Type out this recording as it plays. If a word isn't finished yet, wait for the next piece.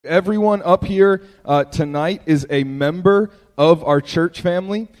Everyone up here tonight is a member of our church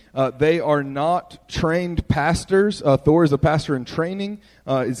family. They are not trained pastors. Thor is a pastor in training.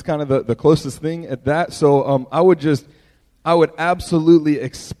 Is kind of the closest thing at that. So I would absolutely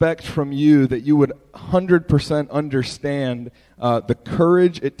expect from you that you would 100% understand the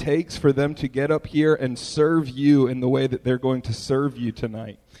courage it takes for them to get up here and serve you in the way that they're going to serve you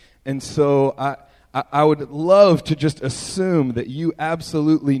tonight. And so I would love to just assume that you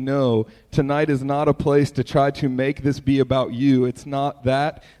absolutely know tonight is not a place to try to make this be about you. It's not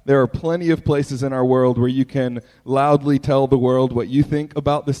that. There are plenty of places in our world where you can loudly tell the world what you think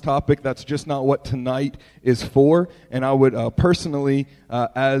about this topic. That's just not what tonight is for. And I would personally,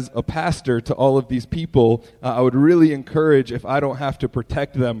 as a pastor to all of these people, I would really encourage if I don't have to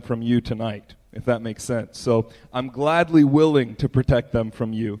protect them from you tonight, if that makes sense. So I'm gladly willing to protect them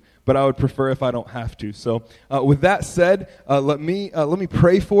from you, but I would prefer if I don't have to. So with that said, let me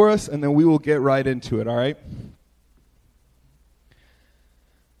pray for us, and then we will get right into it, all right?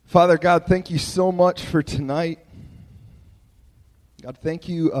 Father God, thank you so much for tonight. God, thank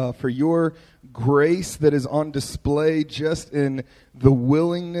you for your grace that is on display just in the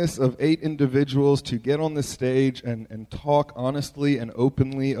willingness of 8 individuals to get on the stage and talk honestly and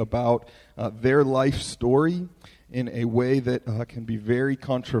openly about their life story in a way that can be very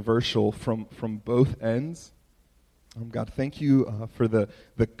controversial from both ends. God, thank you for the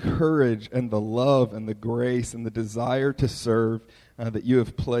courage and the love and the grace and the desire to serve that you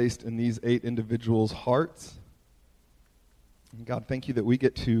have placed in these 8 individuals' hearts. And God, thank you that we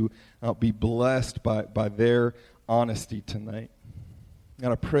get to be blessed by their honesty tonight.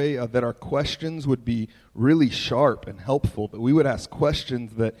 God, I pray that our questions would be really sharp and helpful, that we would ask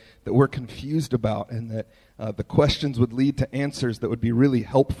questions that we're confused about, and that the questions would lead to answers that would be really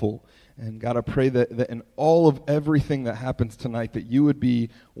helpful. And God, I pray that in all of everything that happens tonight, that you would be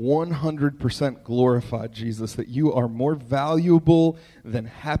 100% glorified, Jesus, that you are more valuable than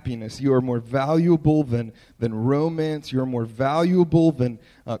happiness. You are more valuable than romance. You are more valuable than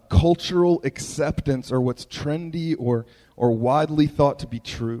cultural acceptance or what's trendy or widely thought to be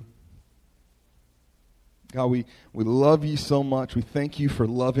true. God, we love you so much. We thank you for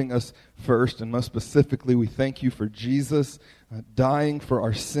loving us first, and most specifically, we thank you for Jesus dying for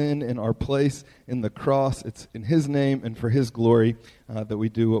our sin in our place in the cross. It's in his name and for his glory that we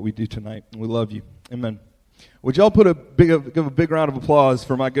do what we do tonight. And we love you. Amen. Would y'all give a big round of applause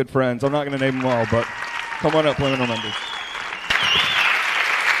for my good friends? I'm not going to name them all, but come on up, Liminal members.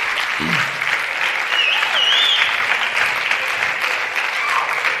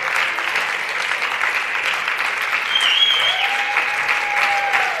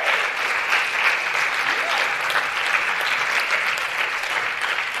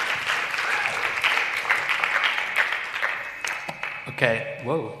 Okay,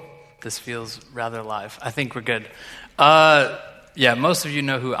 whoa, this feels rather live. I think we're good. Yeah, most of you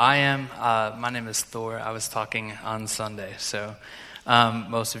know who I am. My name is Thor. I was talking on Sunday, so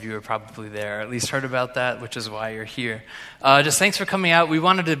most of you are probably there, or at least heard about that, which is why you're here. Just thanks for coming out. We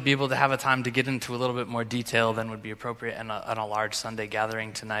wanted to be able to have a time to get into a little bit more detail than would be appropriate in a large Sunday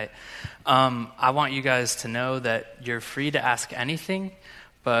gathering tonight. I want you guys to know that you're free to ask anything,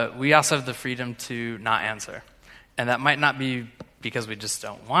 but we also have the freedom to not answer. And that might not be because we just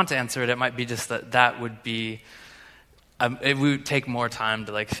don't want to answer it. It might be just that would be, it would take more time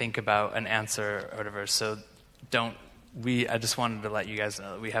to think about an answer or whatever. So I just wanted to let you guys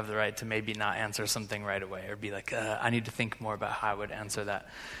know that we have the right to maybe not answer something right away, or be I need to think more about how I would answer that.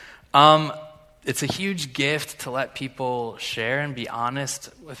 It's a huge gift to let people share and be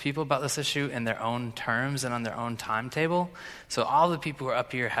honest with people about this issue in their own terms and on their own timetable. So all the people who are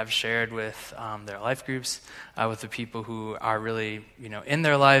up here have shared with their life groups, with the people who are really, in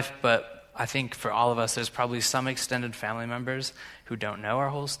their life. But I think for all of us, there's probably some extended family members who don't know our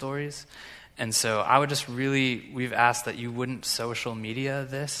whole stories. And so I would just we've asked that you wouldn't social media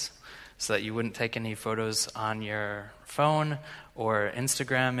this, so that you wouldn't take any photos on your phone or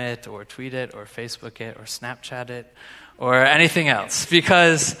Instagram it or tweet it or Facebook it or Snapchat it or anything else,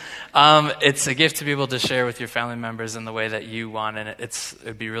 because it's a gift to be able to share with your family members in the way that you want, and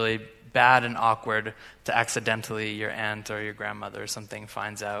it'd be really bad and awkward to accidentally your aunt or your grandmother or something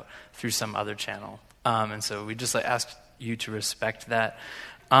finds out through some other channel. And so we just ask you to respect that.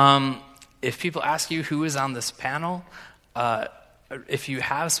 If people ask you who is on this panel, if you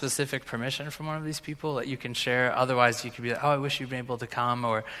have specific permission from one of these people that you can share, otherwise you could be I wish you'd been able to come,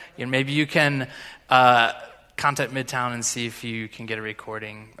 or maybe you can contact Midtown and see if you can get a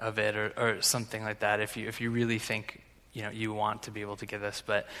recording of it or something like that if you really think you want to be able to give this,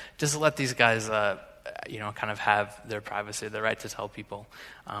 but just let these guys, kind of have their privacy, the right to tell people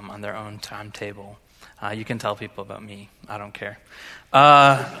on their own timetable. You can tell people about me. I don't care.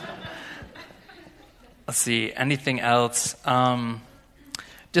 Let's see. Anything else? Again,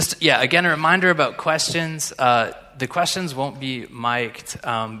 a reminder about questions. The questions won't be mic'd.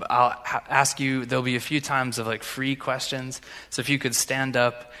 I'll ask you, there'll be a few times of free questions. So if you could stand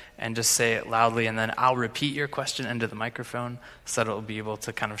up and just say it loudly, and then I'll repeat your question into the microphone so that it'll be able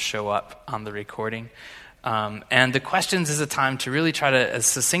to kind of show up on the recording. And the questions is a time to really try to, as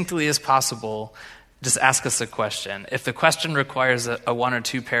succinctly as possible, just ask us a question. If the question requires a 1 or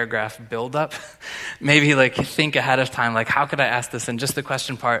 2 paragraph buildup, maybe think ahead of time, how could I ask this in just the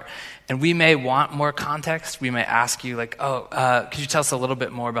question part? And we may want more context. We may ask you could you tell us a little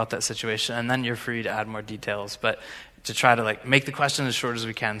bit more about that situation? And then you're free to add more details. But to try to make the question as short as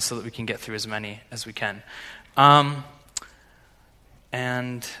we can so that we can get through as many as we can. I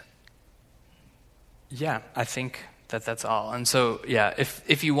think that's all. And so,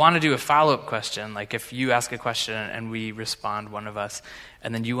 if you want to do a follow-up question, if you ask a question and we respond, one of us,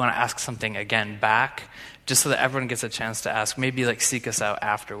 and then you want to ask something again back, just so that everyone gets a chance to ask, maybe seek us out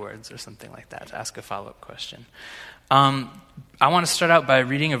afterwards or something like that to ask a follow-up question. I want to start out by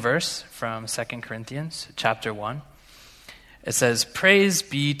reading a verse from 2 Corinthians chapter 1. It says, "Praise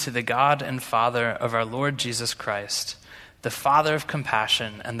be to the God and Father of our Lord Jesus Christ, the Father of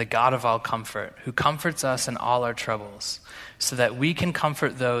compassion and the God of all comfort, who comforts us in all our troubles, so that we can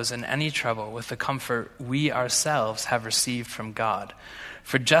comfort those in any trouble with the comfort we ourselves have received from God.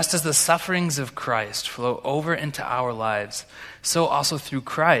 For just as the sufferings of Christ flow over into our lives, so also through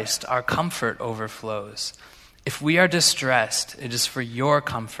Christ our comfort overflows. If we are distressed, it is for your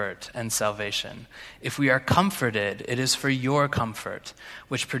comfort and salvation. If we are comforted, it is for your comfort,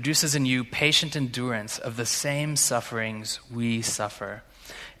 which produces in you patient endurance of the same sufferings we suffer.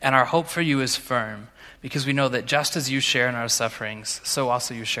 And our hope for you is firm, because we know that just as you share in our sufferings, so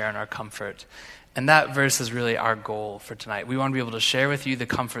also you share in our comfort." And that verse is really our goal for tonight. We want to be able to share with you the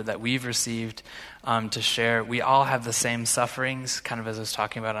comfort that we've received, to share. We all have the same sufferings, kind of as I was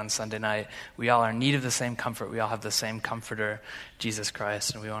talking about on Sunday night. We all are in need of the same comfort. We all have the same comforter, Jesus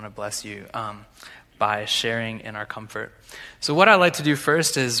Christ, and we want to bless you by sharing in our comfort. So what I'd like to do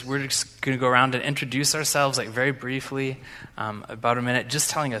first is we're just going to go around and introduce ourselves very briefly, about a minute, just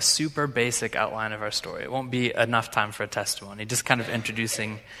telling a super basic outline of our story. It won't be enough time for a testimony, just kind of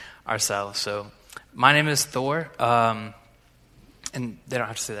introducing ourselves. So my name is Thor, and they don't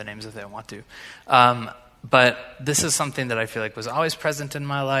have to say their names if they don't want to. But this is something that I feel was always present in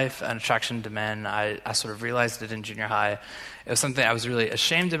my life, an attraction to men. I sort of realized it in junior high. It was something I was really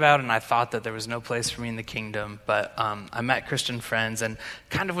ashamed about, and I thought that there was no place for me in the kingdom. But I met Christian friends and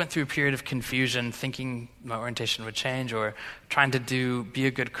kind of went through a period of confusion, thinking my orientation would change or trying to be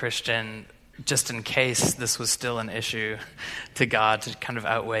a good Christian, just in case this was still an issue to God, to kind of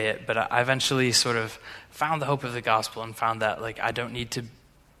outweigh it. But I eventually sort of found the hope of the gospel and found that I don't need to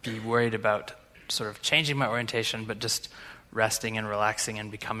be worried about sort of changing my orientation, but just resting and relaxing and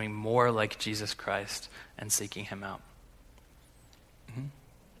becoming more like Jesus Christ and seeking him out.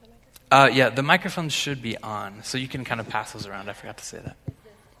 Mm-hmm. The microphone should be on, so you can kind of pass those around. I forgot to say that.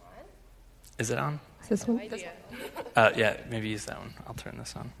 Is it on? Is this one? Maybe use that one. I'll turn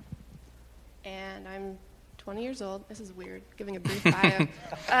this on. And I'm 20 years old. This is weird, giving a brief bio.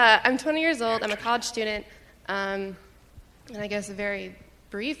 I'm 20 years old. I'm a college student. And I guess a very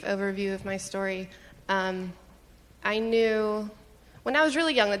brief overview of my story. I knew when I was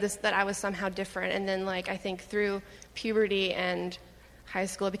really young that I was somehow different. And then, I think through puberty and high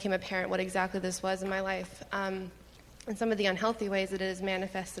school, it became apparent what exactly this was in my life. And some of the unhealthy ways that it has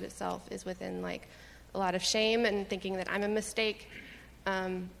manifested itself is within, a lot of shame and thinking that I'm a mistake.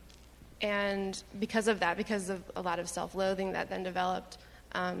 And because of that, because of a lot of self-loathing that then developed,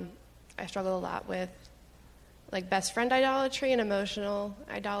 I struggled a lot with best friend idolatry and emotional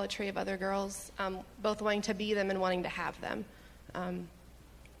idolatry of other girls, both wanting to be them and wanting to have them.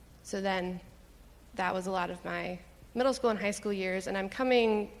 So then that was a lot of my middle school and high school years, and I'm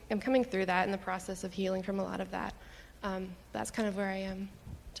coming through that in the process of healing from a lot of that. That's kind of where I am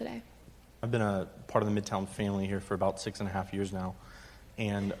today. I've been a part of the Midtown family here for about 6.5 years now.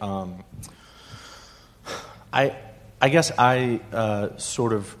 And I guess I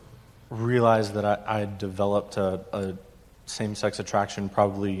sort of realized that I developed a same-sex attraction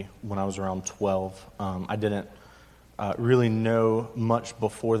probably when I was around 12. I didn't really know much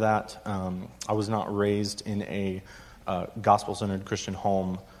before that. I was not raised in a gospel-centered Christian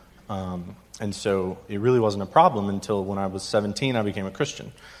home, and so it really wasn't a problem until when I was 17 I became a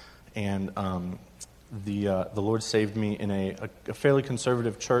Christian. And the Lord saved me in a fairly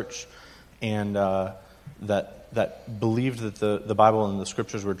conservative church, and that believed that the Bible and the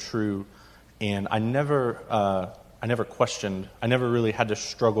Scriptures were true, and I never questioned. I never really had to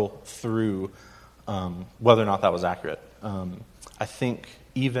struggle through whether or not that was accurate. I think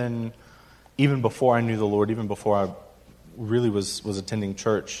even before I knew the Lord, even before I really was attending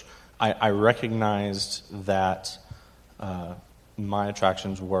church, I recognized that my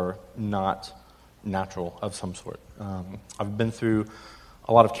attractions were not natural of some sort. I've been through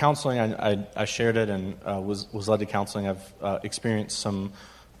a lot of counseling. I shared it and was led to counseling. I've experienced some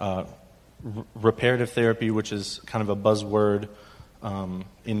reparative therapy, which is kind of a buzzword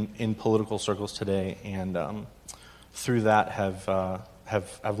in political circles today, and through that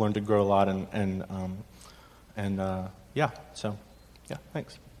have learned to grow a lot,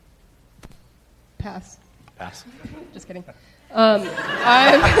 thanks. Pass. Just kidding.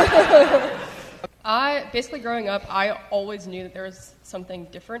 I basically, growing up, I always knew that there was something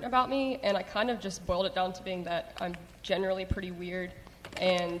different about me, and I kind of just boiled it down to being that I'm generally pretty weird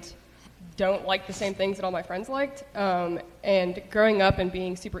and don't like the same things that all my friends liked. And growing up and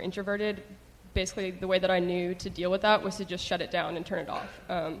being super introverted, basically the way that I knew to deal with that was to just shut it down and turn it off.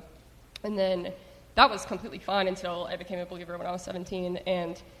 And then that was completely fine until I became a believer when I was 17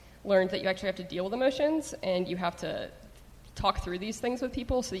 and learned that you actually have to deal with emotions and you have to talk through these things with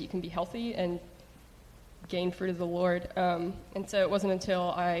people so that you can be healthy and gain fruit of the Lord. And so it wasn't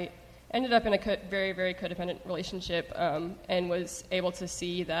until I ended up in a very, very codependent relationship and was able to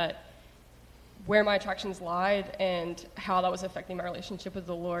see that where my attractions lied and how that was affecting my relationship with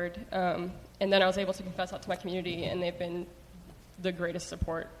the Lord. And then I was able to confess that to my community, and they've been the greatest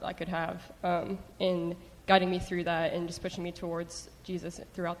support I could have in guiding me through that and just pushing me towards Jesus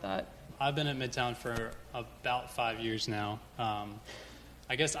throughout that. I've been at Midtown for about 5 years now.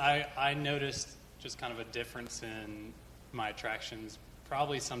 I guess I noticed just kind of a difference in my attractions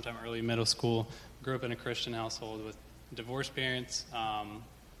probably sometime early middle school. Grew up in a Christian household with divorced parents,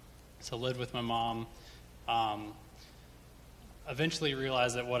 so lived with my mom. Eventually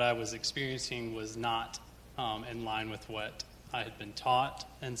realized that what I was experiencing was not in line with what I had been taught,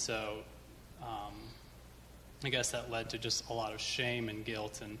 and so I guess that led to just a lot of shame and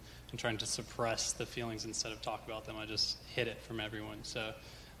guilt and trying to suppress the feelings instead of talk about them. I just hid it from everyone. So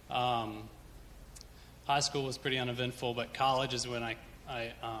high school was pretty uneventful, but college is when I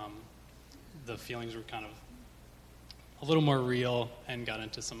the feelings were kind of a little more real and got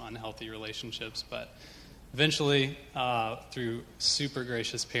into some unhealthy relationships. But eventually, through super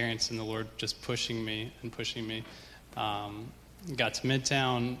gracious parents and the Lord just pushing me, got to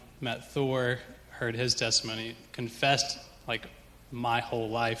Midtown, met Thor, heard his testimony, confessed like my whole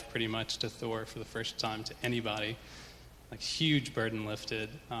life pretty much to Thor for the first time to anybody, like huge burden lifted.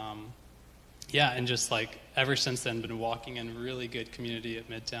 And just like ever since then been walking in really good community at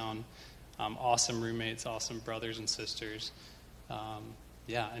Midtown, awesome roommates, awesome brothers and sisters,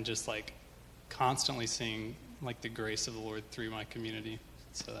 and just like constantly seeing like the grace of the Lord through my community.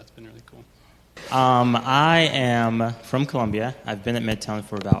 So that's been really cool. I am from Columbia. I've been at Midtown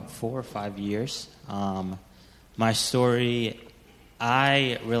for about 4 or 5 years. My story,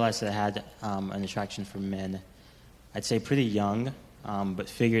 I realized that I had an attraction for men, I'd say pretty young, but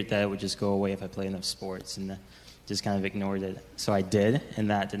figured that it would just go away if I played enough sports and just kind of ignored it. So I did, and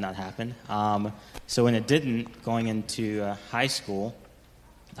that did not happen. So when it didn't, going into high school,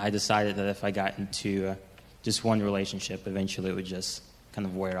 I decided that if I got into just one relationship, eventually it would just kind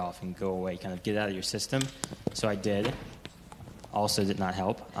of wear off and go away, kind of get out of your system. So I did. Also did not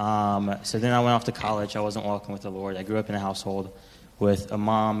help. So then I went off to college. I wasn't walking with the Lord. I grew up in a household with a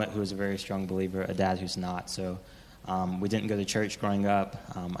mom who was a very strong believer, a dad who's not. So we didn't go to church growing up.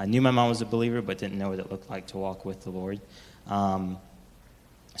 I knew my mom was a believer, but didn't know what it looked like to walk with the Lord.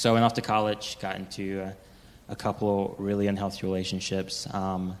 So I went off to college, got into a couple really unhealthy relationships.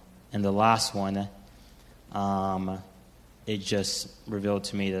 And the last one, it just revealed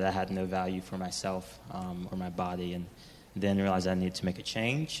to me that I had no value for myself or my body, and then realized I needed to make a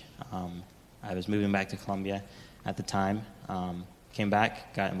change. I was moving back to Columbia at the time. Came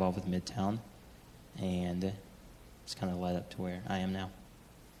back, got involved with Midtown, and it's kind of led up to where I am now.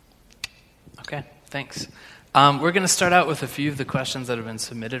 Okay, thanks. We're going to start out with a few of the questions that have been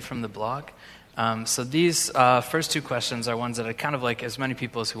submitted from the blog. So these first 2 questions are ones that I kind of like as many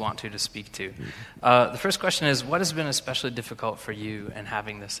people as who want to speak to. The first question is, what has been especially difficult for you in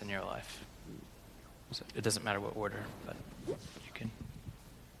having this in your life? So it doesn't matter what order, but you can.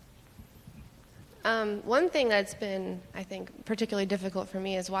 One thing that's been, I think, particularly difficult for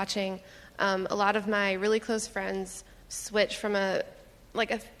me is watching a lot of my really close friends switch from a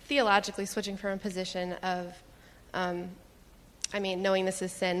theologically switching from a position of, knowing this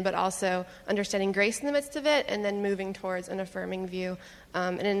is sin, but also understanding grace in the midst of it, and then moving towards an affirming view.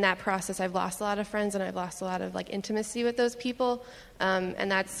 And in that process, I've lost a lot of friends, and I've lost a lot of intimacy with those people,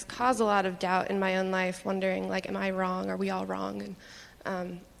 and that's caused a lot of doubt in my own life, wondering am I wrong? Are we all wrong?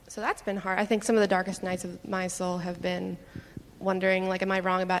 And so that's been hard. I think some of the darkest nights of my soul have been wondering am I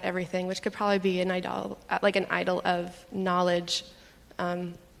wrong about everything, which could probably be an idol of knowledge,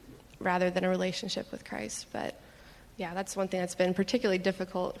 rather than a relationship with Christ. But yeah, that's one thing that's been particularly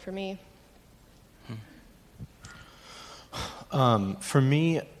difficult for me. For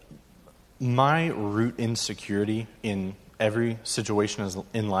me, my root insecurity in every situation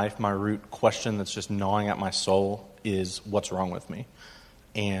in life, my root question that's just gnawing at my soul is, what's wrong with me?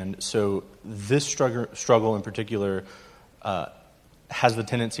 And so this struggle in particular has the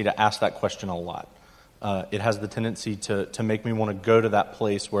tendency to ask that question a lot. It has the tendency to make me want to go to that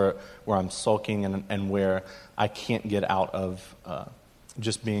place where I'm sulking and where I can't get out of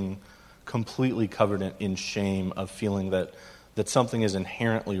just being completely covered in shame of feeling that something is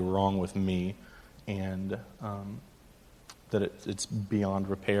inherently wrong with me, and that it's beyond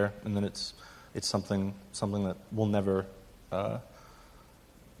repair, and that it's something that will never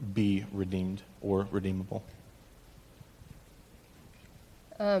be redeemed or redeemable.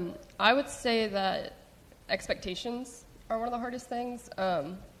 I would say that expectations are one of the hardest things.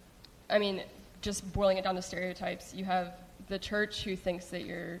 Just boiling it down to stereotypes, you have the church who thinks that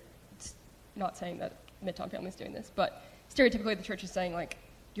you're, not saying that Midtown Family's doing this, but stereotypically the church is saying,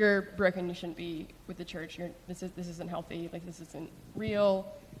 you're broken, you shouldn't be with the church, this isn't healthy, this isn't real,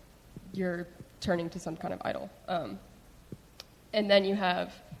 you're turning to some kind of idol. And then you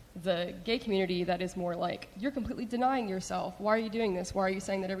have the gay community that is more you're completely denying yourself. Why are you doing this? Why are you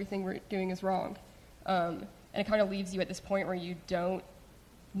saying that everything we're doing is wrong? And it kind of leaves you at this point where you don't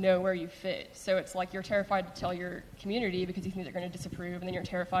know where you fit. So it's you're terrified to tell your community because you think they're going to disapprove, and then you're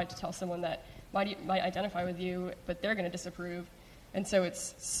terrified to tell someone that might identify with you, but they're going to disapprove. And so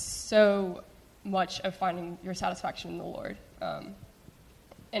it's so much of finding your satisfaction in the Lord. And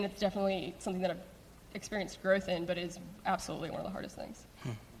it's definitely something that I've experienced growth in, but is absolutely one of the hardest things.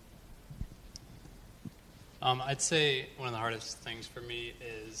 I'd say one of the hardest things for me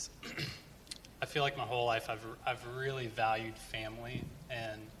is I feel like my whole life I've really valued family,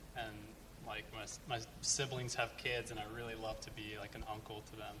 and my siblings have kids, and I really love to be an uncle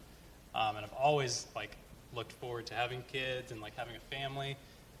to them, and I've always looked forward to having kids and having a family,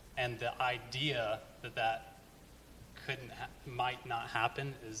 and the idea that might not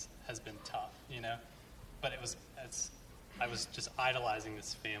happen has been tough, but I was just idolizing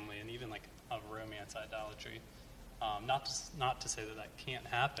this family, and even of romance idolatry. Not to say that can't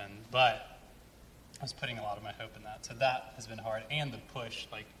happen, but I was putting a lot of my hope in that. So that has been hard, and the push,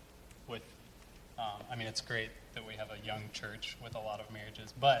 with, it's great that we have a young church with a lot of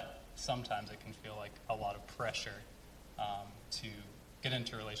marriages, but sometimes it can feel like a lot of pressure to get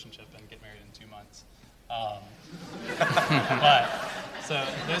into a relationship and get married in 2 months. But so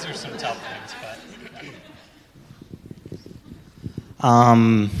those are some tough things. But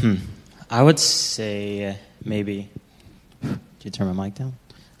I would say maybe. Did you turn my mic down?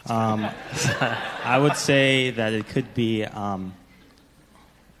 I would say that it could be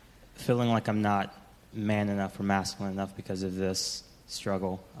feeling like I'm not man enough or masculine enough because of this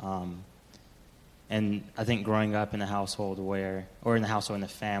struggle. And I think growing up in a household in a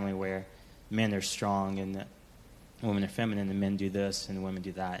family where men are strong and women are feminine, and men do this and women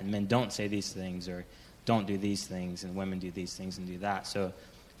do that, and men don't say these things or don't do these things, and women do these things and do that. So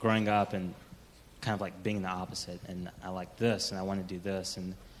growing up and kind of being the opposite, and I like this and I want to do this,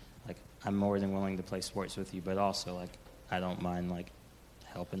 and I'm more than willing to play sports with you, but also I don't mind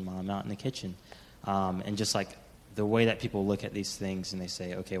helping mom out in the kitchen, and just the way that people look at these things and they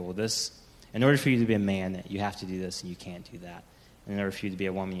say, okay, well, this, in order for you to be a man, you have to do this and you can't do that. And in order for you to be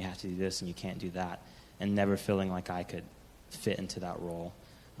a woman, you have to do this and you can't do that. And never feeling like I could fit into that role.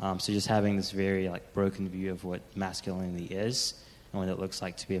 So just having this very broken view of what masculinity is and what it looks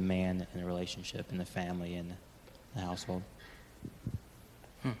like to be a man in a relationship, in a family, in a household.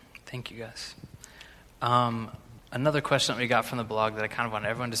 Thank you, guys. Another question that we got from the blog that I kind of want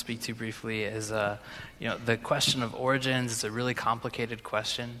everyone to speak to briefly is, the question of origins is a really complicated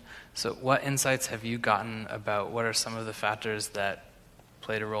question. So what insights have you gotten about what are some of the factors that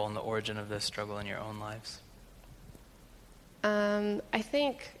played a role in the origin of this struggle in your own lives? My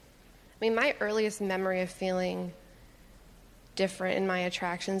earliest memory of feeling different in my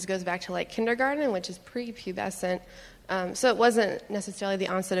attractions goes back to kindergarten, which is prepubescent. So it wasn't necessarily the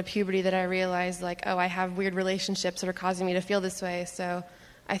onset of puberty that I realized, like, oh, I have weird relationships that are causing me to feel this way. So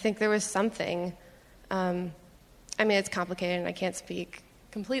I think there was something. I mean, it's complicated, and I can't speak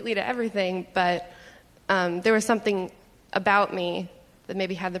completely to everything, but there was something about me that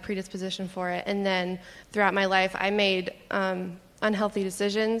maybe had the predisposition for it. And then throughout my life, I made unhealthy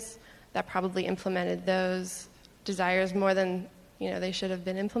decisions that probably implemented those desires more than they should have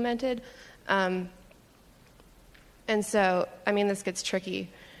been implemented. And so, I mean, this gets tricky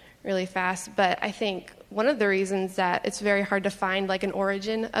really fast, but I think one of the reasons that it's very hard to find like an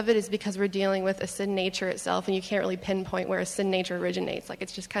origin of it is because we're dealing with a sin nature itself, and you can't really pinpoint where a sin nature originates. Like,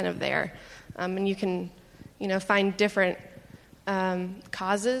 it's just kind of there. And you can, find different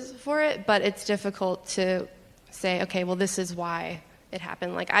causes for it, but it's difficult to say, okay, well, this is why it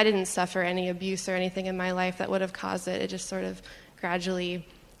happened. Like, I didn't suffer any abuse or anything in my life that would have caused it. It just sort of gradually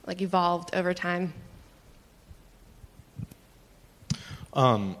evolved over time.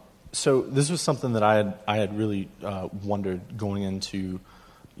 So this was something that I had really wondered going into,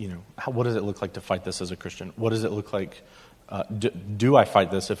 what does it look like to fight this as a Christian? What does it look like? Do I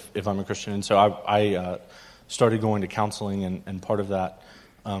fight this if I'm a Christian? And so I started going to counseling, and part of that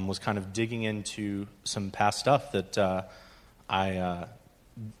was kind of digging into some past stuff that I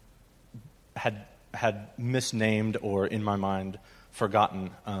had misnamed or in my mind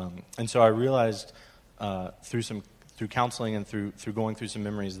forgotten. And so I realized through counseling and through going through some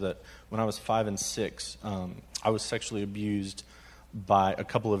memories that when I was 5 and 6, I was sexually abused by a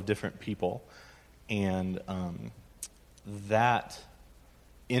couple of different people, and that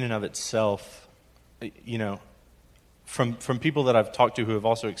in and of itself, from people that I've talked to who have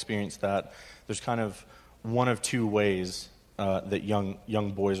also experienced that, there's kind of one of two ways that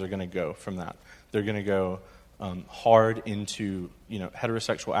young boys are going to go from that. They're going to go hard into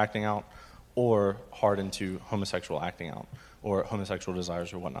heterosexual acting out, or hard into homosexual acting out, or homosexual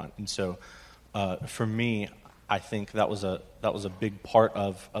desires or whatnot. And so, for me, I think that was a big part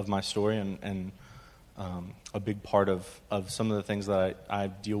of my story, and a big part of some of the things that I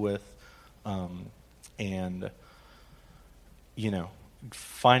deal with, and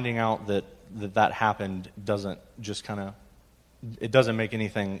finding out that happened doesn't just it doesn't make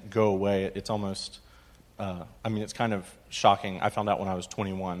anything go away. It's almost, it's kind of shocking. I found out when I was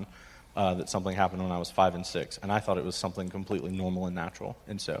 21. That something happened when I was 5 and 6, and I thought it was something completely normal and natural.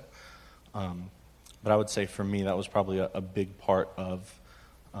 And so, but I would say for me that was probably a big part of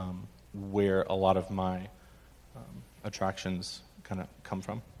where a lot of my attractions kind of come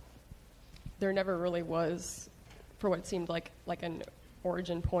from. There never really was, for what seemed like an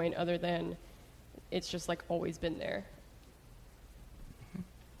origin point, other than it's just always been there.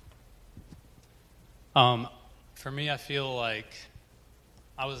 For me, I feel like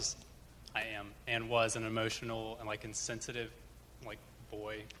I am and was an emotional and insensitive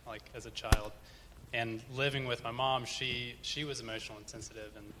boy as a child, and living with my mom, she was emotional and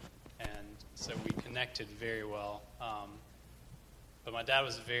sensitive, and so we connected very well. But my dad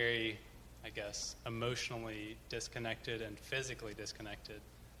was very, emotionally disconnected and physically disconnected,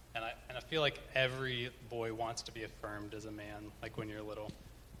 and I feel like every boy wants to be affirmed as a man, when you're little,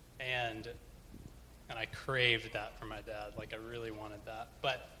 and I craved that from my dad. I really wanted that,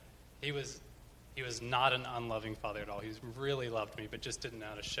 but he was not an unloving father at all. He really loved me, but just didn't know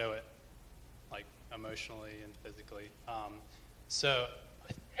how to show it, emotionally and physically. So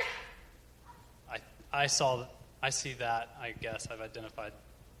I see that. I guess I've identified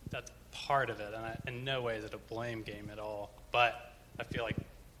that's part of it, and in no way is it a blame game at all. But I feel like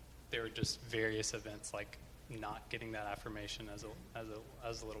there were just various events, not getting that affirmation as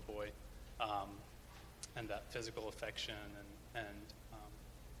a little boy, and that physical affection and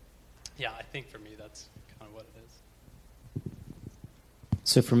yeah, I think for me that's kind of what it is.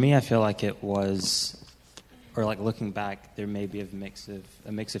 So for me, I feel like it was, or looking back, there may be a mix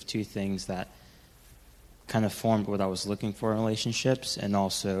of two things that kind of formed what I was looking for in relationships, and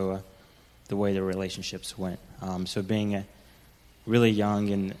also the way the relationships went. So being really young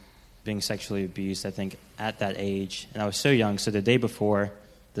and being sexually abused, I think at that age, and I was so young, so the day before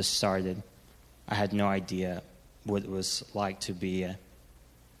this started, I had no idea what it was like to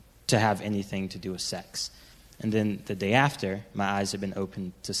have anything to do with sex. And then the day after, my eyes have been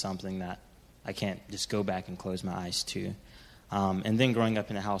opened to something that I can't just go back and close my eyes to. And then growing up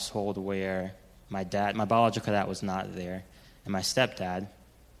in a household where my biological dad was not there, and my stepdad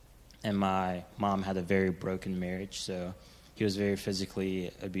and my mom had a very broken marriage, so he was very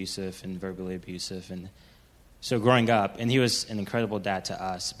physically abusive and verbally abusive. And so growing up, and he was an incredible dad to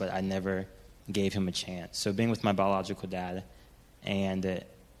us, but I never gave him a chance. So being with my biological dad and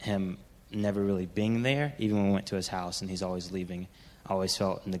him never really being there. Even when we went to his house and he's always leaving, I always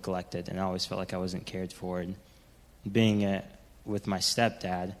felt neglected, and I always felt like I wasn't cared for. And being with my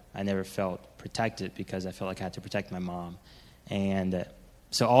stepdad, I never felt protected because I felt like I had to protect my mom. And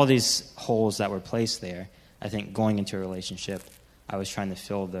so all these holes that were placed there, I think going into a relationship, I was trying to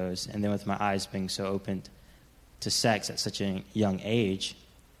fill those. And then with my eyes being so open to sex at such a young age,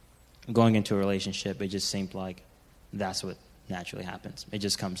 going into a relationship, it just seemed like that's what naturally happens. It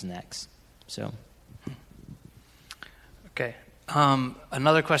just comes next. So. Okay.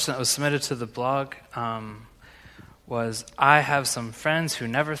 Another question that was submitted to the blog was, I have some friends who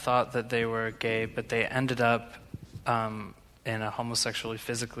never thought that they were gay, but they ended up in a homosexually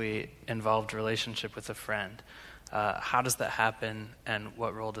physically involved relationship with a friend. How does that happen, and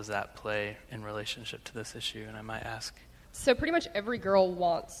what role does that play in relationship to this issue? And I might ask. So pretty much every girl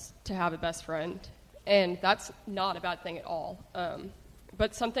wants to have a best friend, and that's not a bad thing at all.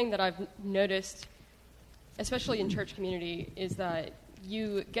 But something that I've noticed, especially in church community, is that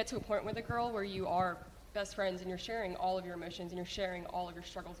you get to a point with a girl where you are best friends and you're sharing all of your emotions and you're sharing all of your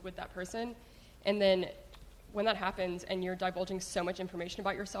struggles with that person. And then when that happens and you're divulging so much information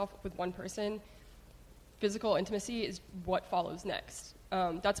about yourself with one person, physical intimacy is what follows next.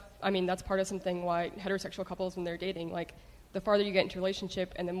 That's part of something why heterosexual couples, when they're dating, like, the farther you get into a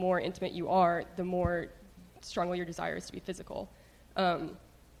relationship and the more intimate you are, the more strongly your desire is to be physical. So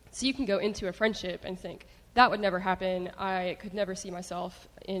you can go into a friendship and think, that would never happen. I could never see myself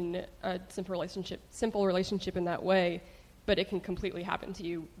in a simple relationship in that way, but it can completely happen to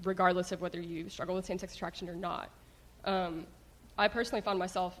you, regardless of whether you struggle with same-sex attraction or not. I personally found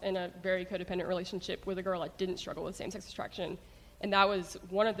myself in a very codependent relationship with a girl that didn't struggle with same-sex attraction, and that was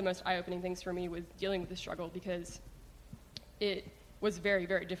one of the most eye-opening things for me, with dealing with the struggle, because it was very,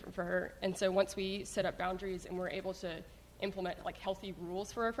 very different for her. And so once we set up boundaries and were able to implement like healthy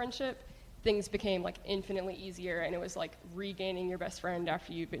rules for our friendship, things became like infinitely easier, and it was like regaining your best friend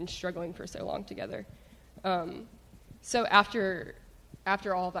after you've been struggling for so long together. So after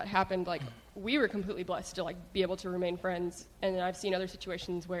all of that happened, like, we were completely blessed to like be able to remain friends, and I've seen other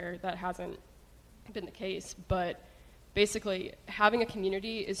situations where that hasn't been the case. But basically, having a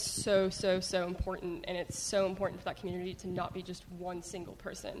community is so, so, so important, and it's so important for that community to not be just one single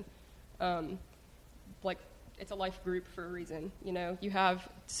person. Like, it's a life group for a reason, you know? You have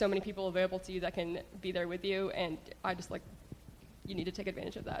so many people available to you that can be there with you, and I just, like, you need to take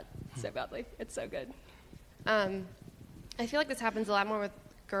advantage of that so badly. It's so good. I feel like this happens a lot more with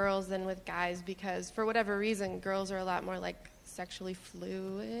girls than with guys, because for whatever reason, girls are a lot more, like, sexually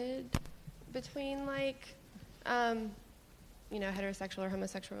fluid between, like, heterosexual or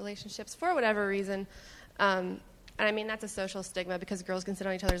homosexual relationships for whatever reason. And I mean, that's a social stigma, because girls can sit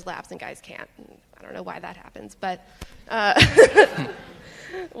on each other's laps and guys can't. I don't know why that happens, but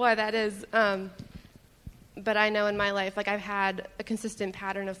why that is. But I know in my life, like, I've had a consistent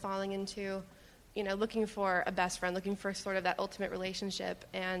pattern of falling into, looking for a best friend, looking for sort of that ultimate relationship.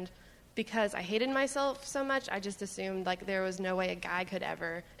 And because I hated myself so much, I just assumed, like, there was no way a guy could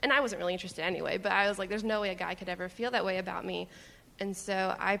ever, and I wasn't really interested anyway, but I was like, there's no way a guy could ever feel that way about me. And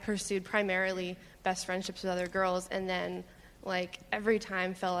so I pursued primarily best friendships with other girls, and then, like, every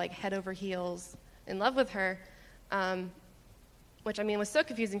time fell, like, head over heels in love with her, which, I mean, was so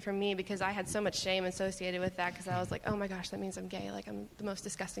confusing for me, because I had so much shame associated with that, because I was like, oh my gosh, that means I'm gay, like, I'm the most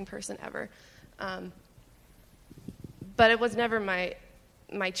disgusting person ever. But it was never my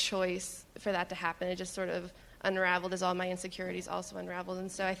choice for that to happen. It just sort of unraveled as all my insecurities also unraveled.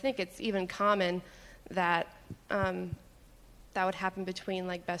 And so I think it's even common that that would happen between,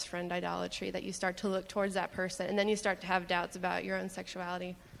 like, best friend idolatry, that you start to look towards that person, and then you start to have doubts about your own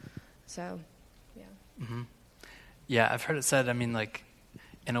sexuality. So, yeah. Mm-hmm. Yeah, I've heard it said, I mean, like,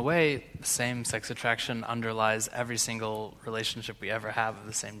 in a way, same-sex attraction underlies every single relationship we ever have of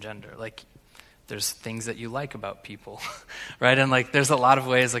the same gender. Like, there's things that you like about people, right? And, like, there's a lot of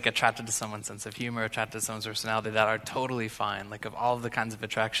ways, like, attracted to someone's sense of humor, attracted to someone's personality, that are totally fine. Like, of all of the kinds of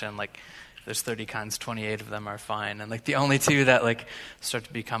attraction, like, there's 30 kinds, 28 of them are fine. And, like, the only two that, like, start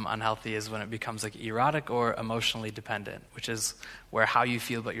to become unhealthy is when it becomes, like, erotic or emotionally dependent, which is where how you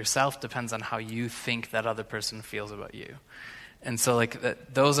feel about yourself depends on how you think that other person feels about you. And so,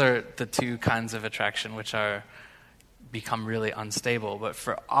 like, those are the two kinds of attraction which are become really unstable. But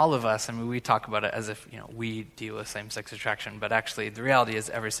for all of us, I mean, we talk about it as if, we deal with same-sex attraction, but actually the reality is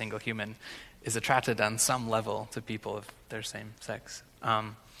every single human is attracted on some level to people of their same sex.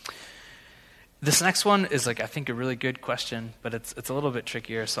 This next one is, like, I think a really good question, but it's a little bit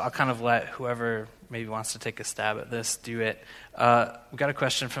trickier, so I'll kind of let whoever maybe wants to take a stab at this, do it. We got a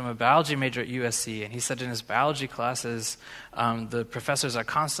question from a biology major at USC, and he said in his biology classes, the professors are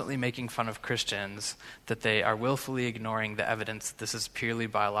constantly making fun of Christians, that they are willfully ignoring the evidence that this is purely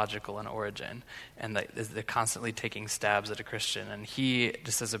biological in origin, and that they're constantly taking stabs at a Christian. And he,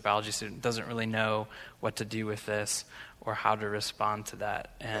 just as a biology student, doesn't really know what to do with this or how to respond to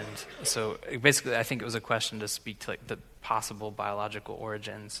that. And so basically I think it was a question to speak to like the possible biological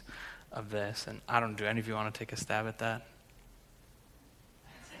origins of this. And I don't know, do any of you want to take a stab at that?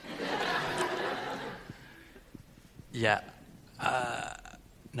 Yeah.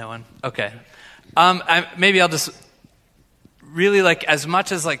 No one? Okay. Maybe I'll just really, like, as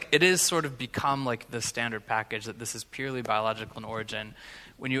much as like it is sort of become like the standard package that this is purely biological in origin,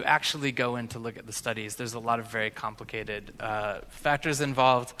 when you actually go in to look at the studies, there's a lot of very complicated factors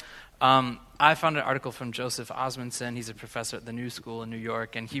involved. I found an article from Joseph Osmundson. He's a professor at the New School in New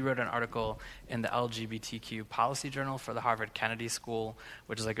York, and he wrote an article in the LGBTQ Policy Journal for the Harvard Kennedy School,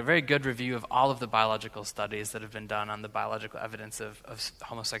 which is like a very good review of all of the biological studies that have been done on the biological evidence of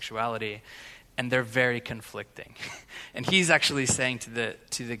homosexuality. And they're very conflicting. And he's actually saying to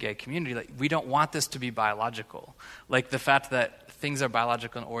the gay community, like, we don't want this to be biological. Like, the fact that things are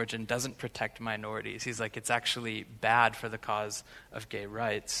biological in origin doesn't protect minorities. He's like, it's actually bad for the cause of gay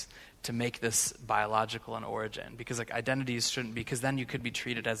rights to make this biological in origin, because like identities shouldn't be, because then you could be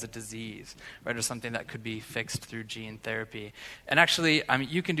treated as a disease, right, or something that could be fixed through gene therapy. And actually, I mean,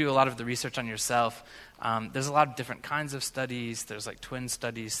 you can do a lot of the research on yourself. There's a lot of different kinds of studies. There's like twin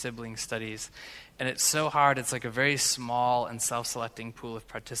studies, sibling studies, and it's so hard. It's like a very small and self-selecting pool of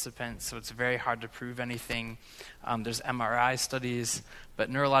participants, so it's very hard to prove anything. There's MRI studies,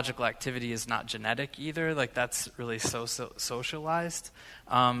 but neurological activity is not genetic either. Like, that's really socialized.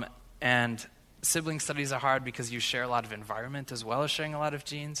 And sibling studies are hard because you share a lot of environment as well as sharing a lot of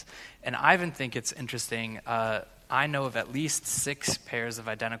genes. And I even think it's interesting. I know of at least 6 pairs of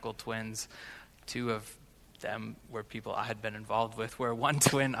identical twins. 2 of them were people I had been involved with, where one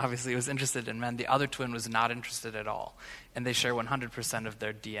twin obviously was interested in men. The other twin was not interested at all. And they share 100% of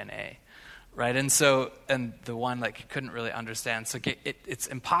their DNA. Right, and the one like couldn't really understand. So it's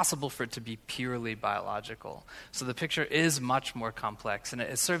impossible for it to be purely biological. So the picture is much more complex, and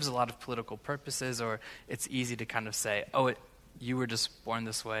it serves a lot of political purposes. Or it's easy to kind of say, "Oh, you were just born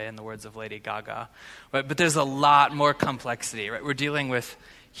this way," in the words of Lady Gaga. Right, but there's a lot more complexity. Right, we're dealing with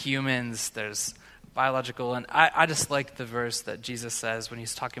humans. There's biological, and I just like the verse that Jesus says when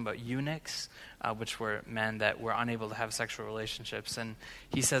he's talking about eunuchs. Which were men that were unable to have sexual relationships. And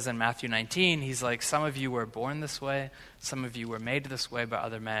he says in Matthew 19, he's like, some of you were born this way, some of you were made this way by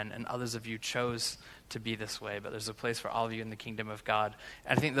other men, and others of you chose to be this way. But there's a place for all of you in the kingdom of God.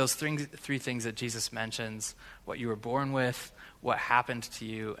 And I think those 3 things that Jesus mentions, what you were born with, what happened to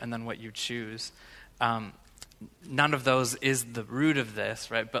you, and then what you choose, none of those is the root of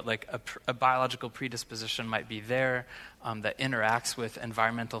this, right? But like a biological predisposition might be there that interacts with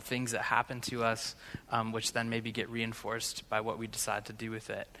environmental things that happen to us, which then maybe get reinforced by what we decide to do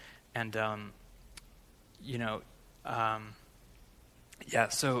with it. And,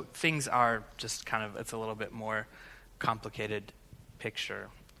 so things are just kind of, it's a little bit more complicated picture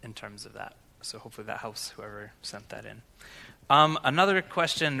in terms of that. So hopefully that helps whoever sent that in. Another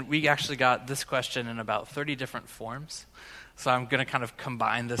question, we actually got this question in about 30 different forms. So I'm going to kind of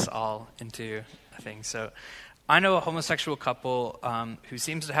combine this all into a thing. So I know a homosexual couple who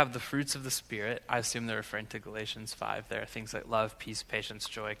seems to have the fruits of the Spirit. I assume they're referring to Galatians 5 there, things like love, peace, patience,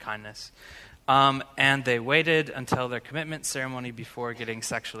 joy, kindness. And they waited until their commitment ceremony before getting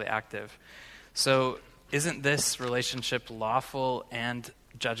sexually active. So isn't this relationship lawful and,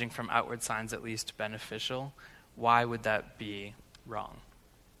 judging from outward signs at least, beneficial? Why would that be wrong?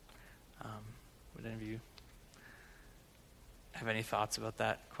 Would any of you have any thoughts about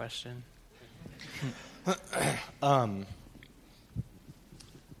that question?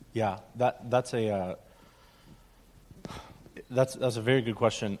 Yeah, that's a very good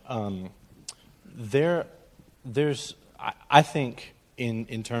question. There's I think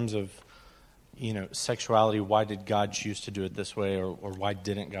in terms of sexuality, why did God choose to do it this way, or why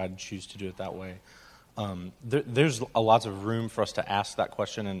didn't God choose to do it that way? There's a lots of room for us to ask that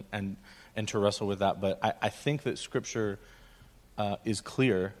question and to wrestle with that. But I think that Scripture is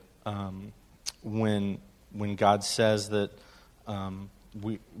clear when God says that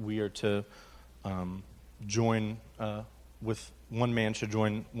we are to join with one man should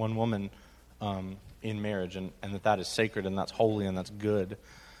join one woman in marriage, and that is sacred and that's holy and that's good.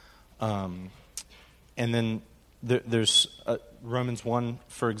 And then there's Romans 1,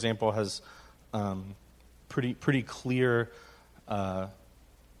 for example, has pretty clear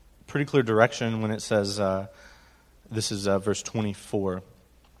pretty clear direction when it says, this is verse 24.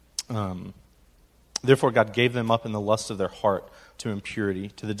 Therefore God gave them up in the lust of their heart to impurity,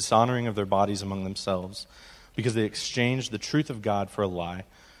 to the dishonoring of their bodies among themselves, because they exchanged the truth of God for a lie,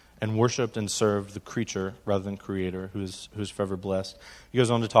 and worshipped and served the creature rather than Creator, who is forever blessed. He goes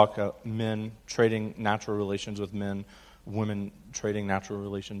on to talk about men trading natural relations with men, women trading natural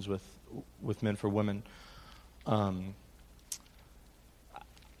relations with men for women. I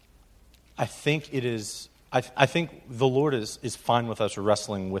think it is. I think the Lord is fine with us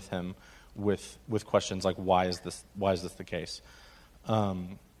wrestling with Him with questions like why is this the case.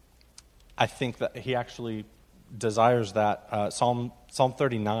 I think that He actually desires that. Psalm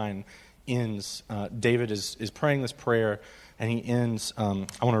 39 ends. David is praying this prayer, and he ends. I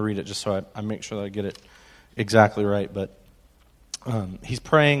want to read it just so I make sure that I get it exactly right. But he's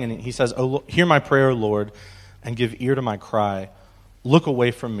praying, and he says, "Oh, hear my prayer, Lord, and give ear to my cry. Look away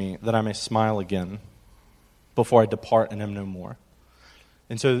from me, that I may smile again, before I depart and am no more."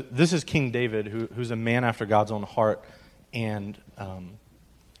 And so this is King David, who's a man after God's own heart, and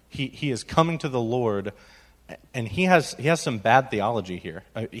he is coming to the Lord. And he has some bad theology here.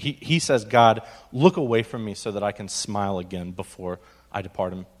 He says, "God, look away from me so that I can smile again before I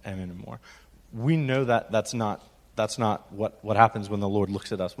depart and am no more." We know that that's not what happens when the Lord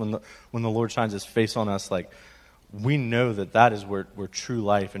looks at us. When the Lord shines His face on us, like we know that is where true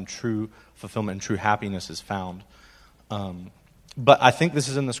life and true fulfillment and true happiness is found. But I think this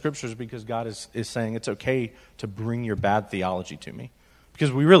is in the Scriptures because God is saying it's okay to bring your bad theology to me.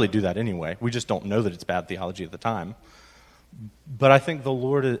 Because we really do that anyway. We just don't know that it's bad theology at the time. But I think the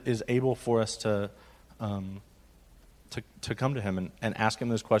Lord is able for us to come to Him and ask Him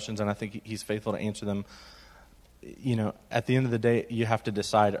those questions, and I think He's faithful to answer them. You know, at the end of the day, you have to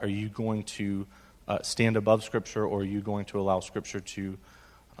decide: are you going to stand above Scripture, or are you going to allow Scripture to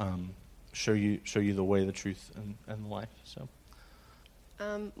show you the way, the truth, and the life? So,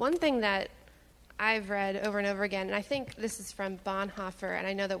 one thing that I've read over and over again, and I think this is from Bonhoeffer, and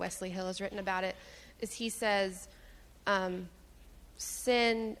I know that Wesley Hill has written about it, is he says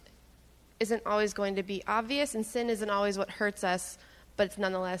sin isn't always going to be obvious, and sin isn't always what hurts us, but it's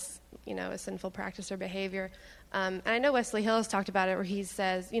nonetheless, a sinful practice or behavior. And I know Wesley Hill has talked about it where he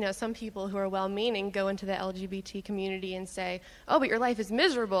says, some people who are well-meaning go into the LGBT community and say, "Oh, but your life is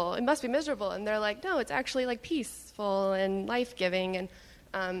miserable. It must be miserable." And they're like, "No, it's actually like peaceful and life-giving."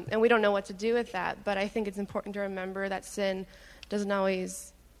 And we don't know what to do with that. But I think it's important to remember that sin doesn't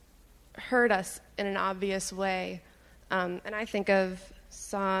always hurt us in an obvious way. And I think of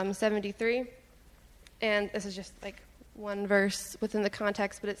Psalm 73. And this is just like one verse within the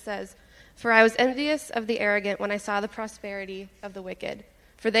context, but it says, "For I was envious of the arrogant when I saw the prosperity of the wicked.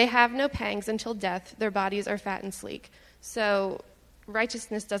 For they have no pangs until death. Their bodies are fat and sleek." So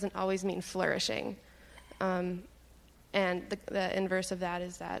righteousness doesn't always mean flourishing. And the inverse of that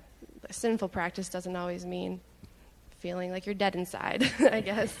is that sinful practice doesn't always mean feeling like you're dead inside, I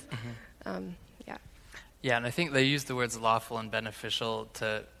guess. Yeah. Yeah, and I think they use the words lawful and beneficial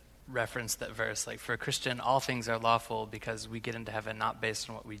to reference that verse. Like for a Christian, all things are lawful because we get into heaven not based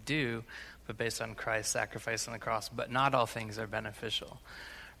on what we do, but based on Christ's sacrifice on the cross. But not all things are beneficial.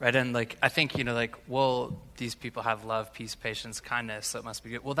 Right, and I think, well, these people have love, peace, patience, kindness, so it must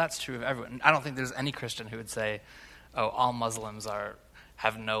be good. Well, that's true of everyone. I don't think there's any Christian who would say, "Oh, all Muslims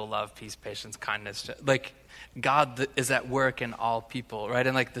have no love, peace, patience, kindness." God is at work in all people, right?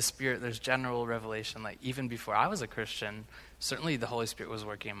 And the Spirit, there's general revelation. Even before I was a Christian, certainly the Holy Spirit was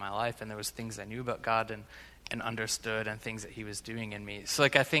working in my life, and there was things I knew about God and understood, and things that He was doing in me. So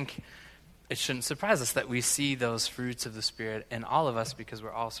I think it shouldn't surprise us that we see those fruits of the Spirit in all of us because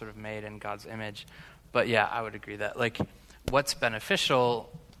we're all sort of made in God's image. But yeah, I would agree that what's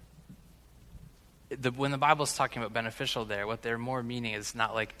beneficial. When the Bible's talking about beneficial there, what they're more meaning is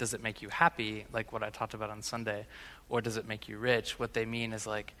not does it make you happy, like what I talked about on Sunday, or does it make you rich? What they mean is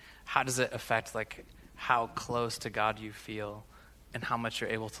how does it affect how close to God you feel and how much you're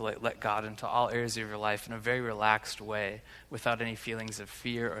able to let God into all areas of your life in a very relaxed way without any feelings of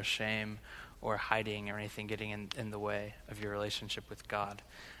fear or shame or hiding or anything getting in the way of your relationship with God.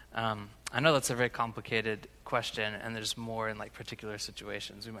 I know that's a very complicated question, and there's more in particular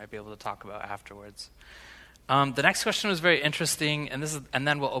situations we might be able to talk about afterwards. The next question was very interesting, and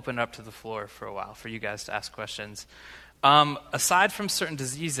then we'll open it up to the floor for a while for you guys to ask questions. Aside from certain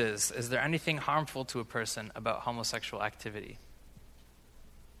diseases, is there anything harmful to a person about homosexual activity?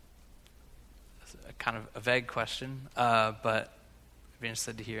 That's kind of a vague question, but I'd be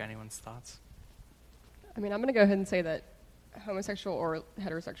interested to hear anyone's thoughts. I'm going to go ahead and say that homosexual or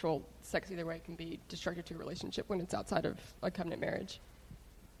heterosexual sex either way can be destructive to a relationship when it's outside of a covenant marriage.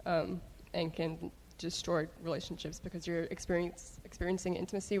 and can destroy relationships because you're experiencing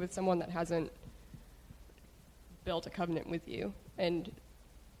intimacy with someone that hasn't built a covenant with you. And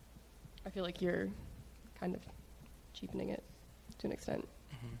I feel like you're kind of cheapening it to an extent.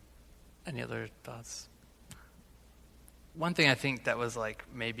 Mm-hmm. Any other thoughts? One thing I think that was like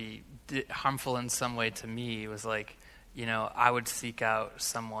maybe harmful in some way to me was like, you know, I would seek out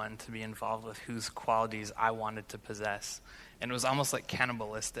someone to be involved with whose qualities I wanted to possess. And it was almost like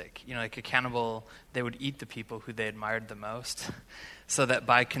cannibalistic. You know, like a cannibal, they would eat the people who they admired the most, so that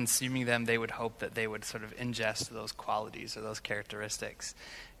by consuming them, they would hope that they would sort of ingest those qualities or those characteristics.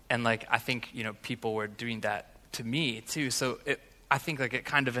 And like, I think, you know, people were doing that to me too. So I think like it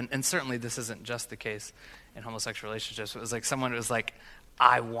kind of, and certainly this isn't just the case in homosexual relationships. It was like someone was like,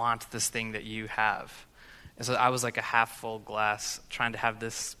 I want this thing that you have. And so I was like a half full glass trying to have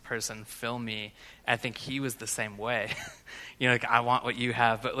this person fill me. I think he was the same way. You know, like I want what you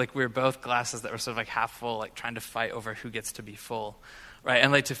have, but like we were both glasses that were sort of like half full, like trying to fight over who gets to be full. Right,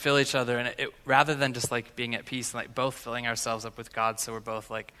 and like to fill each other, and it rather than just like being at peace and like both filling ourselves up with God, so we're both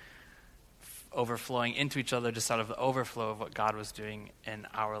like overflowing into each other just out of the overflow of what God was doing in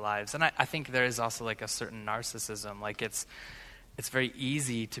our lives. And I think there is also like a certain narcissism, like it's very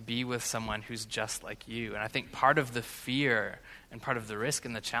easy to be with someone who's just like you. And I think part of the fear and part of the risk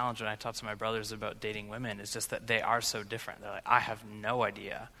and the challenge when I talk to my brothers about dating women is just that they are so different. They're like, I have no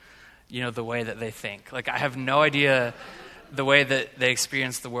idea, you know, the way that they think. Like I have no idea the way that they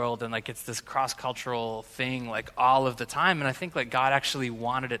experience the world, and like it's this cross-cultural thing like all of the time. And I think like God actually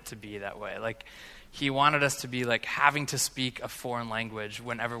wanted it to be that way. Like he wanted us to be like having to speak a foreign language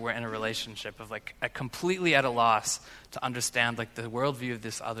whenever we're in a relationship, of like completely at a loss to understand like the worldview of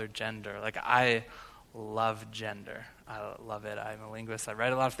this other gender. Like I love gender. I love it. I'm a linguist. I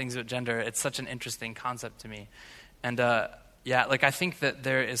write a lot of things about gender. It's such an interesting concept to me. And yeah, like I think that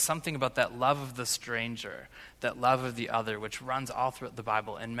there is something about that love of the stranger, that love of the other, which runs all throughout the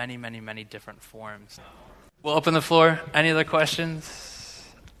Bible in many, many, many different forms. We'll open the floor. Any other questions?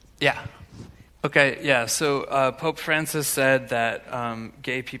 Yeah. Okay, yeah, so Pope Francis said that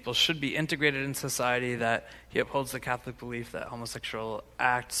gay people should be integrated in society, that he upholds the Catholic belief that homosexual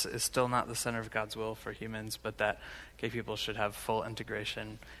acts is still not the center of God's will for humans, but that gay people should have full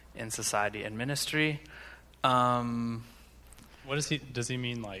integration in society and ministry. What does he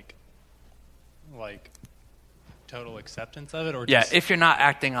mean like total acceptance of it? Or yeah, if you're not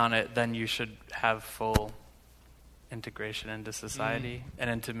acting on it, then you should have full integration into society and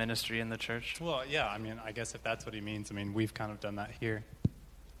into ministry in the church. Well, yeah, I mean, I guess if that's what he means, I mean, we've kind of done that here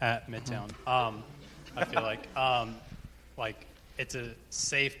at Midtown. I feel like it's a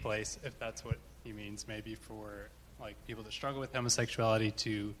safe place, if that's what he means, maybe for like people that struggle with homosexuality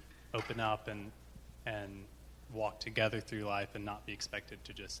to open up and walk together through life and not be expected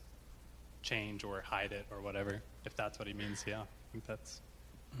to just change or hide it or whatever. If that's what he means, yeah, I think that's...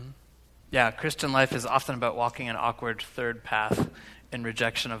 Mm-hmm. Yeah, Christian life is often about walking an awkward third path in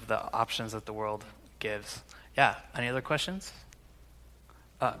rejection of the options that the world gives. Yeah, any other questions?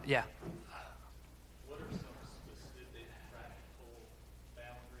 Yeah. What are some specific practical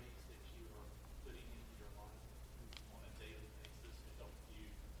boundaries that you are putting into your life on a daily basis to help you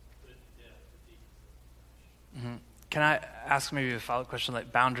put to death the demons? Mm-hmm. Can I ask maybe a follow-up question,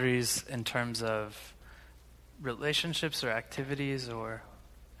 like boundaries in terms of relationships or activities or...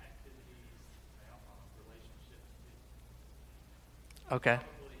 Okay.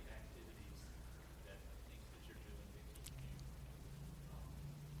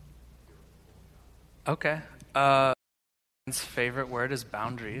 Okay. His favorite word is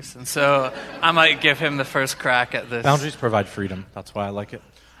boundaries, and so I might give him the first crack at this. Boundaries provide freedom. That's why I like it.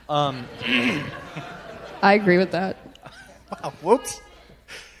 I agree with that. Wow, whoops.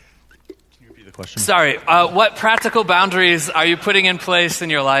 Can you repeat the question? Sorry. What practical boundaries are you putting in place in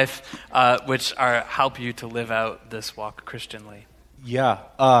your life which help you to live out this walk Christianly? Yeah.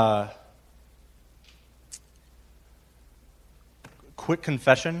 Quick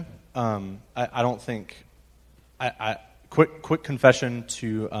confession. I don't think. Quick confession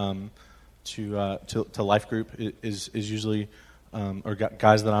to life group is usually, or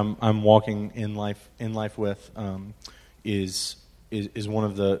guys that I'm walking in life with, is one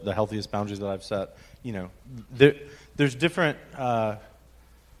of the healthiest boundaries that I've set. You know, there's different.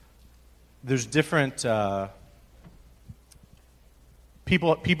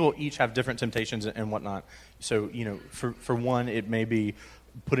 People each have different temptations and whatnot. So, you know, for one, it may be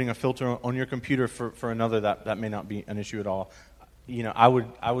putting a filter on your computer. For another, that may not be an issue at all. You know,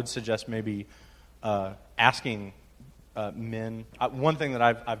 I would suggest maybe asking men. One thing that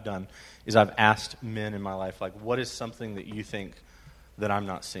I've done is I've asked men in my life, like, what is something that you think that I'm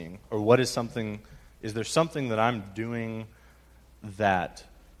not seeing? Or is there something that I'm doing that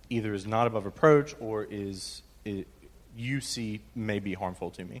either is not above reproach or you see may be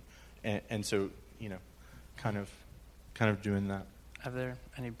harmful to me? And so, kind of doing that. Are there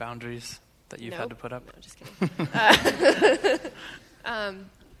any boundaries that you've had to put up? No, just kidding.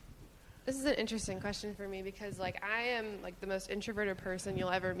 This is an interesting question for me because, I am, the most introverted person you'll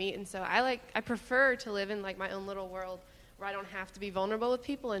ever meet. And so I prefer to live in, my own little world where I don't have to be vulnerable with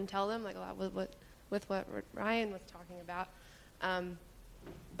people and tell them, a lot with what Ryan was talking about.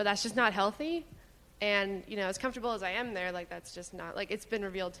 But that's just not healthy. And, as comfortable as I am there, that's just not, it's been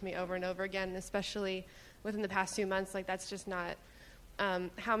revealed to me over and over again, especially within the past 2 months. That's just not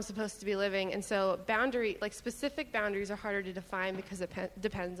how I'm supposed to be living. And so specific boundaries are harder to define because it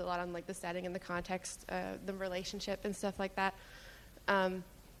depends a lot on, the setting and the context, the relationship and stuff like that. But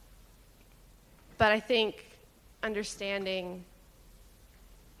I think understanding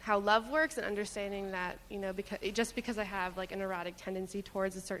how love works and understanding that, because I have an erotic tendency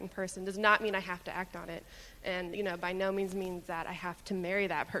towards a certain person does not mean I have to act on it. And, by no means that I have to marry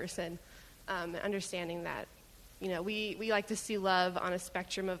that person. Understanding that, we like to see love on a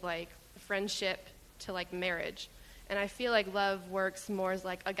spectrum of friendship to marriage. And I feel like love works more as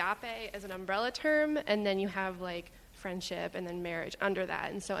agape as an umbrella term. And then you have friendship and then marriage under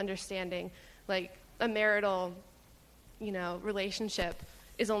that. And so understanding a marital, relationship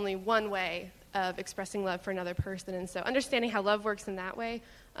is only one way of expressing love for another person. And so understanding how love works in that way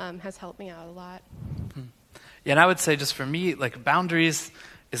has helped me out a lot. Yeah, and I would say just for me, boundaries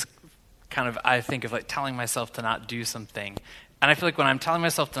is kind of, I think of telling myself to not do something. And I feel like when I'm telling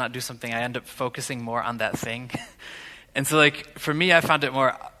myself to not do something, I end up focusing more on that thing. And so for me, I found it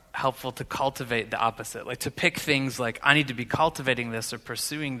more helpful to cultivate the opposite, to pick things I need to be cultivating this or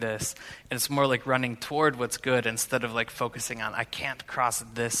pursuing this, and it's more running toward what's good instead of focusing on I can't cross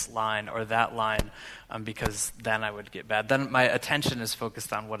this line or that line because then I would get bad. Then my attention is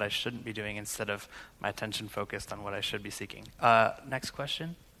focused on what I shouldn't be doing instead of my attention focused on what I should be seeking. Next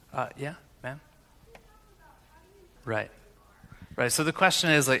question. Yeah, ma'am? Right. So the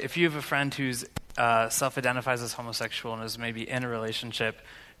question is, if you have a friend who's self-identifies as homosexual and is maybe in a relationship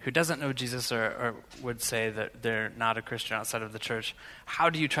who doesn't know Jesus or would say that they're not a Christian outside of the church, how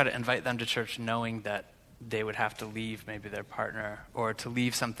do you try to invite them to church knowing that they would have to leave maybe their partner or to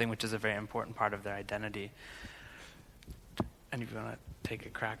leave something which is a very important part of their identity? Any of you want to take a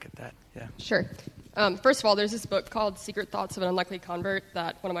crack at that? Yeah. Sure. First of all, there's this book called Secret Thoughts of an Unlikely Convert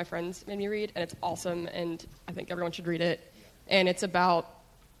that one of my friends made me read, and it's awesome, and I think everyone should read it. And it's about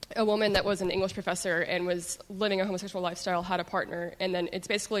a woman that was an English professor and was living a homosexual lifestyle, had a partner, and then it's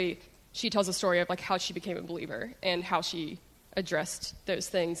basically, she tells a story of how she became a believer and how she addressed those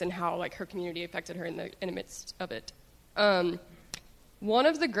things and how her community affected her in the midst of it. One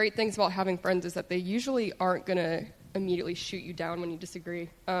of the great things about having friends is that they usually aren't going to immediately shoot you down when you disagree.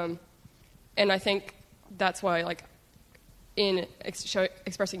 And I think that's why, in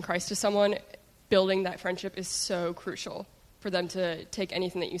expressing Christ to someone, building that friendship is so crucial for them to take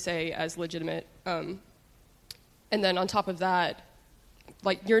anything that you say as legitimate. And then on top of that,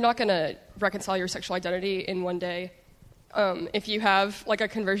 you're not going to reconcile your sexual identity in one day. If you have, a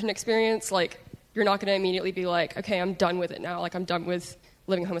conversion experience, you're not going to immediately be okay, I'm done with it now. I'm done with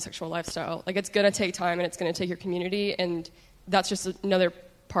living a homosexual lifestyle. It's going to take time, and it's going to take your community, and that's just another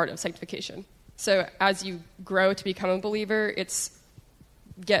part of sanctification. So as you grow to become a believer,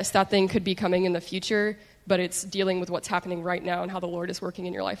 yes, that thing could be coming in the future, but it's dealing with what's happening right now and how the Lord is working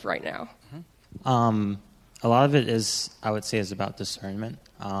in your life right now. A lot of it is, I would say, is about discernment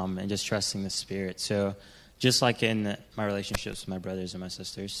and just trusting the Spirit. So just like in my relationships with my brothers and my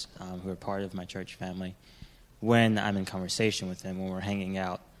sisters who are part of my church family, when I'm in conversation with them, when we're hanging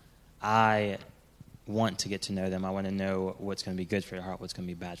out, I want to get to know them. I want to know what's going to be good for their heart, what's going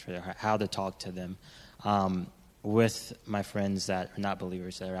to be bad for their heart, how to talk to them. With my friends that are not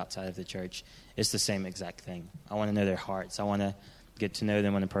believers, that are outside of the church, it's the same exact thing. I want to know their hearts. I want to get to know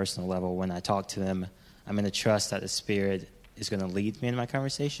them on a personal level. When I talk to them, I'm going to trust that the Spirit is going to lead me in my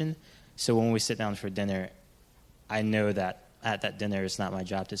conversation. So when we sit down for dinner, I know that at that dinner, it's not my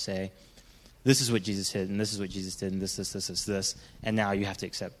job to say, this is what Jesus did, and this is what Jesus did, and this, and now you have to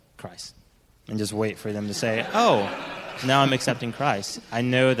accept Christ. And just wait for them to say, oh, now I'm accepting Christ. I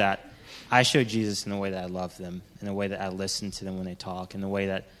know that I show Jesus in the way that I love them, in the way that I listen to them when they talk, in the way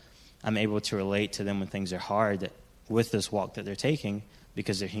that I'm able to relate to them when things are hard with this walk that they're taking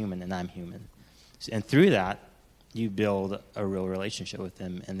because they're human and I'm human. And through that, you build a real relationship with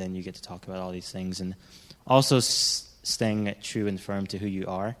them, and then you get to talk about all these things. And also staying true and firm to who you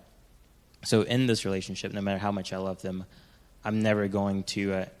are. So in this relationship, no matter how much I love them, I'm never going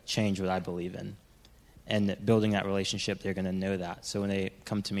to change what I believe in. And building that relationship, they're going to know that. So when they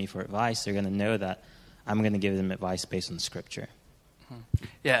come to me for advice, they're going to know that I'm going to give them advice based on Scripture.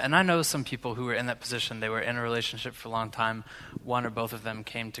 Yeah, and I know some people who were in that position. They were in a relationship for a long time. One or both of them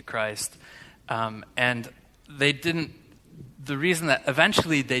came to Christ. And they didn't, the reason that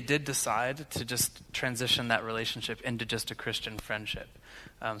eventually they did decide to just transition that relationship into just a Christian friendship,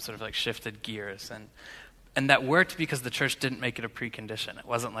 sort of like shifted gears. And that worked because the church didn't make it a precondition. It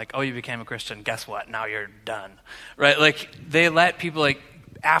wasn't like, oh, you became a Christian, guess what, now you're done, right? Like, they let people, like,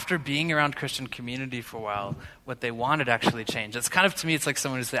 after being around Christian community for a while, what they wanted actually changed. It's kind of, to me, it's like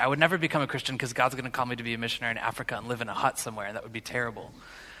someone who said, I would never become a Christian because God's going to call me to be a missionary in Africa and live in a hut somewhere, and that would be terrible.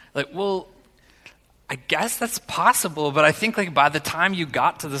 Like, well, I guess that's possible, but I think, like, by the time you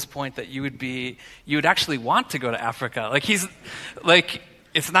got to this point that you would actually want to go to Africa. Like,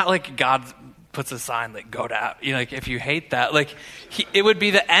 it's not like God puts a sign, like, go to, like, if you hate that, like, it would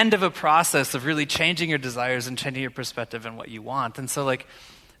be the end of a process of really changing your desires and changing your perspective and what you want. And so, like,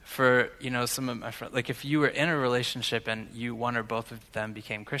 for, some of my friends, like, if you were in a relationship and one or both of them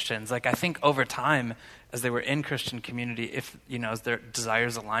became Christians, like, I think over time, as they were in Christian community, if, as their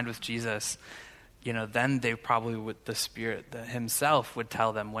desires aligned with Jesus, then they probably would, the Spirit himself would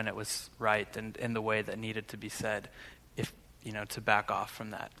tell them when it was right and in the way that needed to be said, if, to back off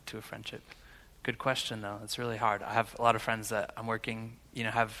from that to a friendship. Good question, though. It's really hard. I have a lot of friends that I'm working,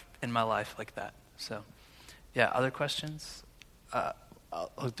 have in my life like that. So, yeah, other questions?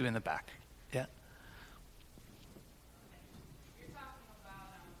 I'll do in the back. Yeah? You're talking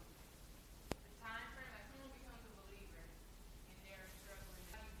about the time frame, like someone becomes a believer and they're struggling.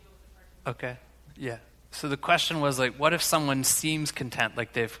 How do you deal with the person? Okay, yeah. So the question was, like, what if someone seems content,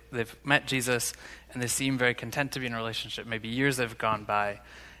 like they've met Jesus and they seem very content to be in a relationship, maybe years have gone by,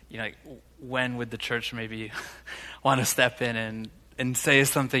 like, when would the church maybe want to step in and say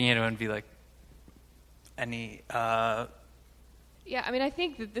something, and be like, any... Yeah, I mean, I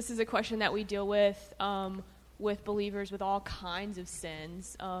think that this is a question that we deal with believers with all kinds of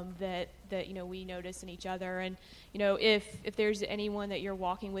sins that we notice in each other. And if there's anyone that you're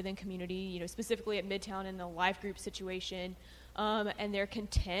walking with in community, specifically at Midtown in the life group situation, and they're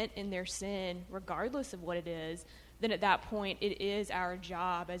content in their sin, regardless of what it is, then at that point it is our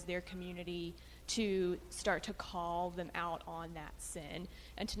job as their community to start to call them out on that sin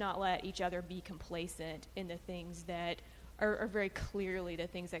and to not let each other be complacent in the things that are very clearly the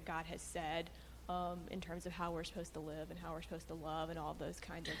things that God has said in terms of how we're supposed to live and how we're supposed to love and all those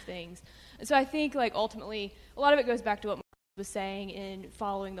kinds of things. And so I think, like, ultimately, a lot of it goes back to what Mark was saying in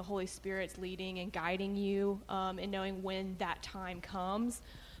following the Holy Spirit's leading and guiding you and knowing when that time comes.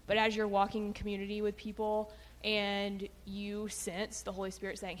 But as you're walking in community with people and you sense the Holy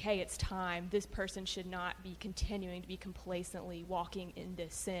Spirit saying, hey, it's time, this person should not be continuing to be complacently walking in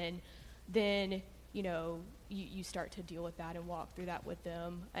this sin, then, you start to deal with that and walk through that with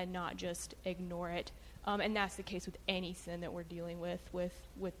them and not just ignore it. And that's the case with any sin that we're dealing with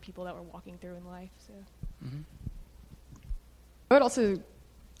people that we're walking through in life. So, I would also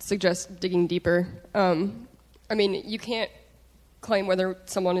suggest digging deeper. I mean, you can't claim whether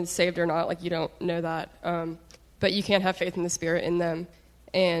someone is saved or not, like, you don't know that. But you can have faith in the Spirit in them,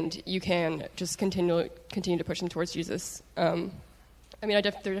 and you can just continue to push them towards Jesus. I mean, there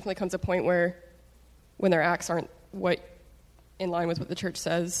definitely comes a point where when their acts aren't in line with what the church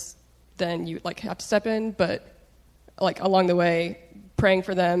says, then you, like, have to step in. But, like, along the way, praying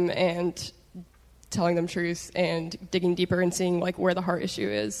for them and telling them truth and digging deeper and seeing, like, where the heart issue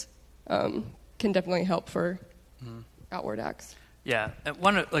is can definitely help for outward acts. Yeah,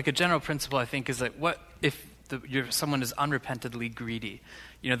 and a general principle, I think, is that what if someone is unrepentantly greedy?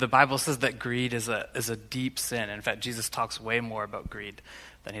 The Bible says that greed is a deep sin. In fact, Jesus talks way more about greed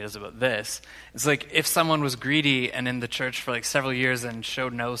than he does about this. It's like, if someone was greedy and in the church for, like, several years and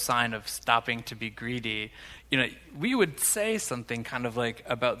showed no sign of stopping to be greedy, we would say something kind of like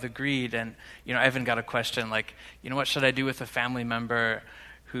about the greed. And, I even got a question like, what should I do with a family member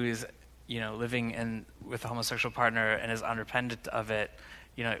who is, living with a homosexual partner and is unrepentant of it?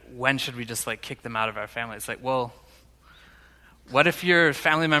 When should we just, like, kick them out of our family? It's like, well, what if your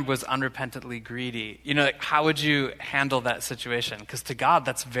family member was unrepentantly greedy? Like, how would you handle that situation? Because to God,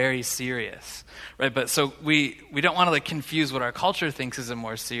 that's very serious, right? But so we don't want to, like, confuse what our culture thinks is a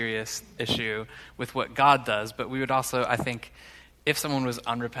more serious issue with what God does. But we would also, I think, if someone was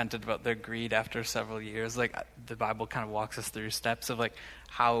unrepentant about their greed after several years, like, the Bible kind of walks us through steps of, like,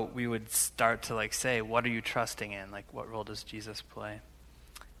 how we would start to, like, say, what are you trusting in? Like, what role does Jesus play?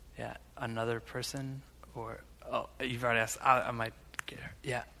 Yeah, another person? Or, oh, you've already asked. I might get her.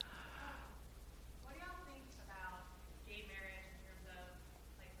 Yeah. What do y'all think about gay marriage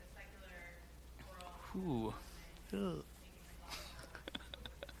Ooh.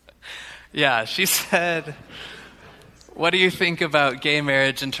 Yeah, she said, what do you think about gay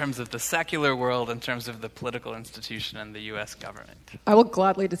marriage in terms of the secular world, in terms of the political institution and the U.S. government? I will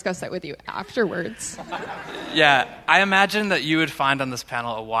gladly discuss that with you afterwards. Yeah, I imagine that you would find on this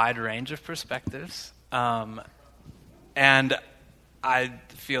panel a wide range of perspectives. And I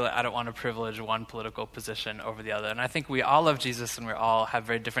feel I don't want to privilege one political position over the other. And I think we all love Jesus and we all have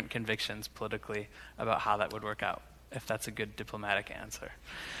very different convictions politically about how that would work out, if that's a good diplomatic answer.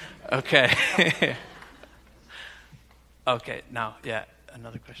 Okay. Okay, now, yeah,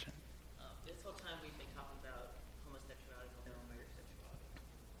 another question. This whole time we've been talking about homosexuality and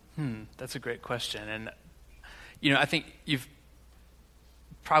homosexuality. That's a great question. And, I think you've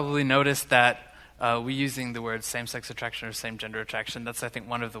probably noticed that we using the word same-sex attraction or same-gender attraction, that's, I think,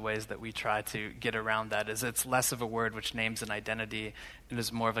 one of the ways that we try to get around that, is it's less of a word which names an identity and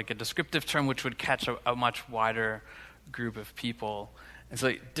is more of like a descriptive term which would catch a much wider group of people. And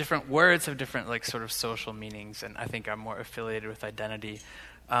so different words have different sort of social meanings and I think are more affiliated with identity.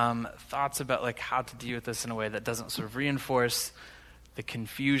 Thoughts about how to deal with this in a way that doesn't sort of reinforce the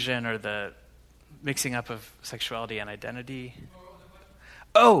confusion or the mixing up of sexuality and identity.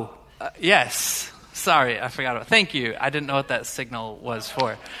 Oh, yes. Sorry, I forgot about it. Thank you. I didn't know what that signal was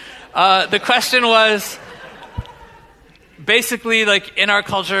for. The question was, basically, in our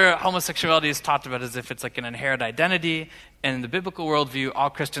culture, homosexuality is talked about as if it's an inherent identity. And in the biblical worldview, all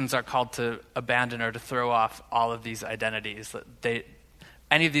Christians are called to abandon or to throw off all of these identities.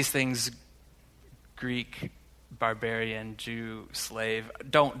 Any of these things, Greek, barbarian, Jew, slave,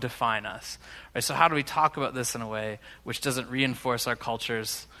 don't define us. Right? So how do we talk about this in a way which doesn't reinforce our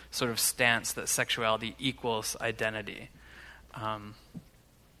culture's sort of stance that sexuality equals identity?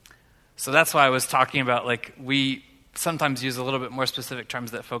 So that's why I was talking about, we sometimes use a little bit more specific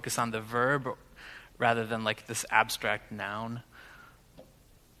terms that focus on the verb rather than this abstract noun.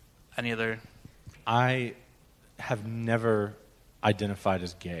 Any other? I have never identified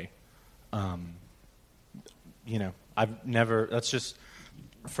as gay. I've never, that's just,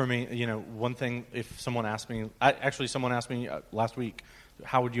 for me, one thing, if someone asked me, someone asked me last week,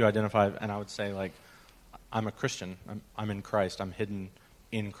 how would you identify? And I would say, I'm a Christian. I'm in Christ. I'm hidden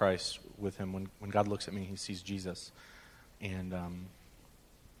in Christ with him. When God looks at me, he sees Jesus. And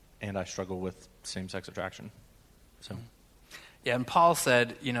I struggle with same-sex attraction. So, yeah, and Paul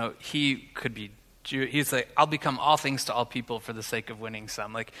said, he could be Jew. He's I'll become all things to all people for the sake of winning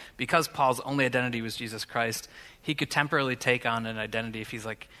some. Because Paul's only identity was Jesus Christ, he could temporarily take on an identity if he's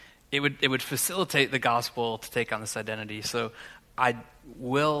it would facilitate the gospel to take on this identity. So I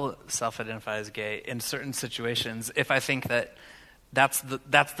will self-identify as gay in certain situations if I think that that's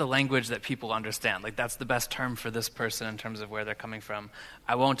the language that people understand. That's the best term for this person in terms of where they're coming from.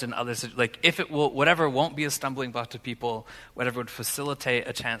 I won't in others, if it will, whatever won't be a stumbling block to people, whatever would facilitate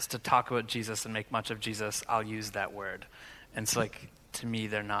a chance to talk about Jesus and make much of Jesus, I'll use that word. And so to me,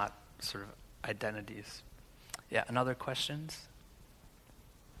 they're not sort of identities. Yeah, another questions?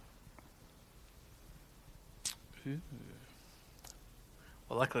 Ooh.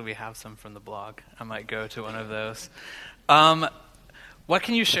 Well, luckily we have some from the blog. I might go to one of those. What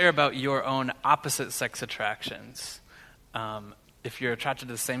can you share about your own opposite sex attractions? If you're attracted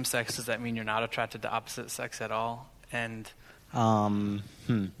to the same sex, does that mean you're not attracted to opposite sex at all? And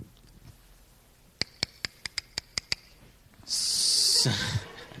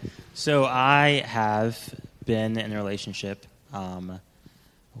So I have been in a relationship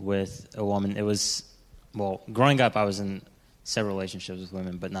with a woman. It was, growing up I was in several relationships with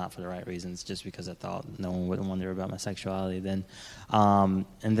women, but not for the right reasons, just because I thought no one would wonder about my sexuality then. And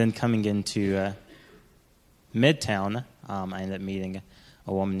then coming into Midtown, I ended up meeting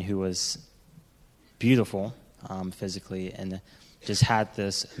a woman who was beautiful physically and just had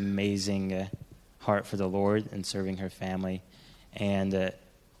this amazing heart for the Lord and serving her family. And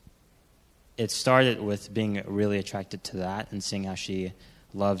it started with being really attracted to that and seeing how she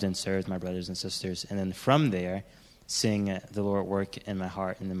loved and served my brothers and sisters. And then from there, seeing the Lord work in my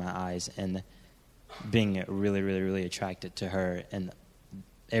heart and in my eyes and being really, really, really attracted to her and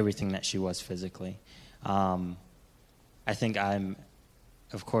everything that she was physically. I think of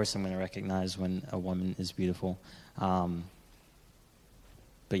course I'm going to recognize when a woman is beautiful. But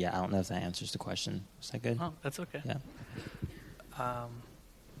yeah, I don't know if that answers the question. Is that good? Oh, that's okay. Yeah.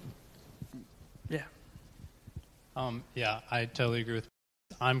 Yeah. Yeah, I totally agree with.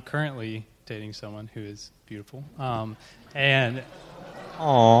 I'm currently dating someone who is beautiful, and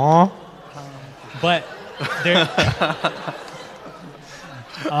aww. But there,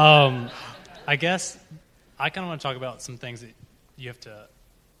 I guess I kind of want to talk about some things that you have to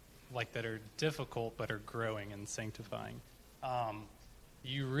that are difficult but are growing and sanctifying.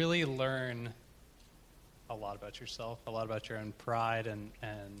 You really learn a lot about yourself, a lot about your own pride and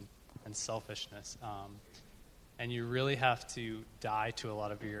selfishness, and you really have to die to a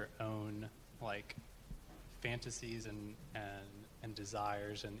lot of your own fantasies and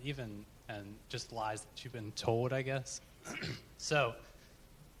desires and just lies that you've been told, I guess. So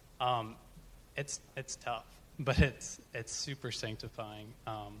it's tough, but it's super sanctifying,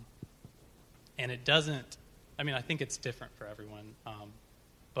 and it doesn't. I mean, I think it's different for everyone,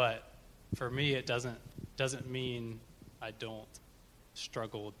 but for me, it doesn't mean I don't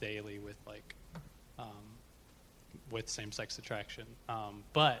struggle daily with with same-sex attraction,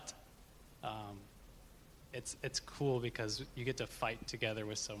 but it's cool because you get to fight together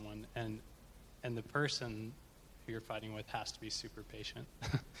with someone, and the person who you're fighting with has to be super patient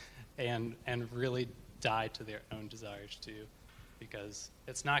and really die to their own desires too, because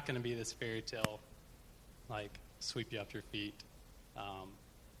it's not going to be this fairy tale sweep you off your feet,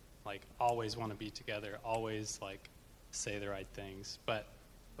 always want to be together, always say the right things, but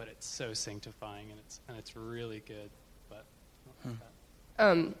it's so sanctifying and it's really good. But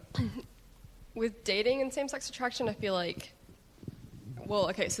with dating and same-sex attraction, I feel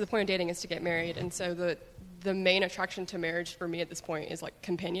so the point of dating is to get married, and so the main attraction to marriage for me at this point is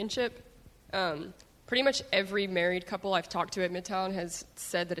companionship. Pretty much every married couple I've talked to at Midtown has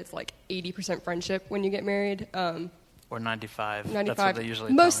said that it's 80% friendship when you get married. Or 95. 95. That's what they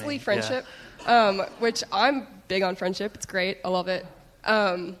usually Mostly tell me. friendship, which I'm big on friendship. It's great. I love it.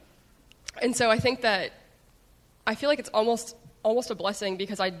 And so I think that I feel like it's almost a blessing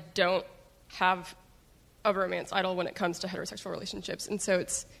because I don't have a romance idol when it comes to heterosexual relationships. And so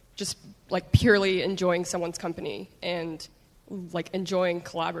it's just purely enjoying someone's company and enjoying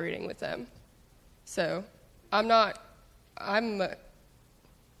collaborating with them. So I'm not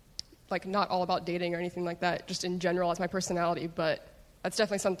all about dating or anything like that, just in general as my personality, but that's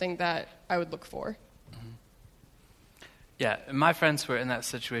definitely something that I would look for. Yeah, my friends were in that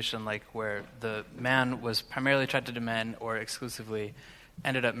situation where the man was primarily attracted to men or exclusively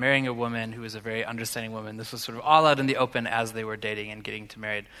ended up marrying a woman who was a very understanding woman. This was sort of all out in the open as they were dating and getting to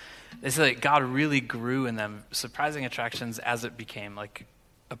married. They said God really grew in them surprising attractions as it became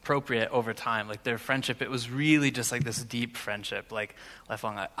appropriate over time. Their friendship, it was really just this deep friendship,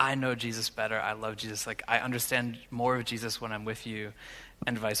 lifelong. I know Jesus better. I love Jesus. I understand more of Jesus when I'm with you,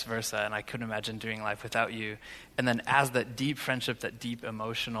 and vice versa. And I couldn't imagine doing life without you. And then as that deep friendship, that deep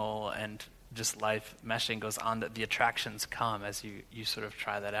emotional and just life meshing goes on, that the attractions come as you sort of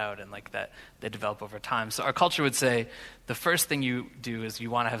try that out, and that they develop over time. So our culture would say the first thing you do is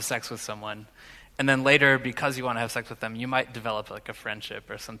you want to have sex with someone. And then later, because you want to have sex with them, you might develop a friendship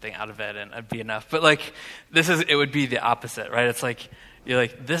or something out of it, and it'd be enough. But it would be the opposite, right? It's you're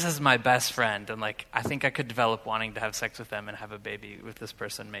this is my best friend, and I think I could develop wanting to have sex with them and have a baby with this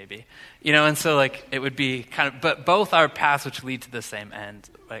person, maybe, And so it would be but both are paths which lead to the same end.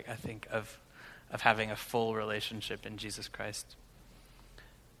 I think of having a full relationship in Jesus Christ.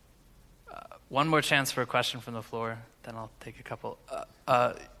 One more chance for a question from the floor, then I'll take a couple.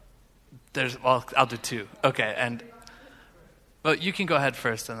 I'll do two. Okay, and you can go ahead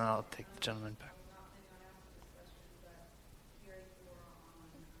first, and then I'll take the gentleman back.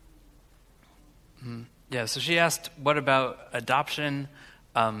 Yeah, so she asked, what about adoption,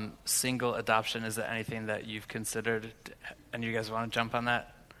 single adoption? Is that anything that you've considered? And you guys want to jump on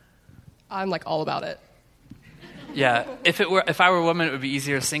that? I'm all about it. Yeah, if I were a woman, it would be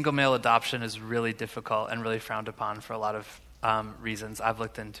easier. Single male adoption is really difficult and really frowned upon for a lot of reasons. I've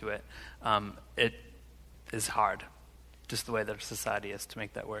looked into it. It is hard, just the way that society is, to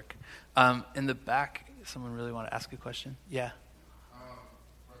make that work. In the back, someone really want to ask a question? Yeah.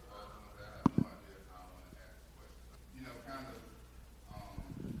 First of all, I have no idea how I want to ask the question. Kind of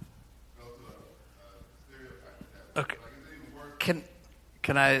go to a stereotype. Okay.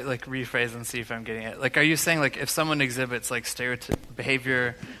 Can I rephrase and see if I'm getting it? Are you saying if someone exhibits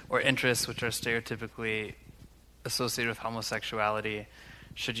behavior or interests which are stereotypically associated with homosexuality,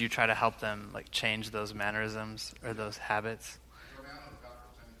 should you try to help them change those mannerisms or those habits?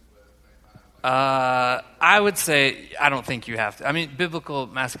 I would say I don't think you have to. I mean, biblical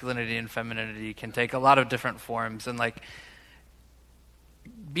masculinity and femininity can take a lot of different forms, and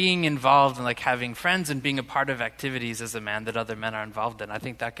being involved in having friends and being a part of activities as a man that other men are involved in, I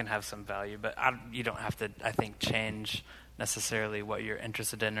think that can have some value. But you don't have to, I think, change necessarily what you're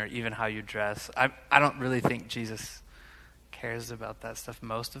interested in or even how you dress. I don't really think Jesus cares about that stuff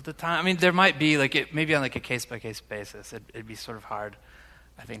most of the time. I mean, there might be maybe on a case-by-case basis. It'd be sort of hard,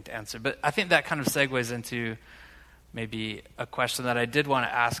 I think, to answer. But I think that kind of segues into maybe a question that I did want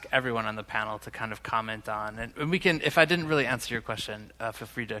to ask everyone on the panel to kind of comment on. And we can, if I didn't really answer your question, feel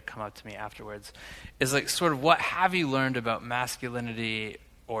free to come up to me afterwards, is like sort of what have you learned about masculinity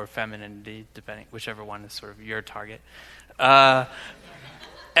or femininity, depending, whichever one is sort of your target, and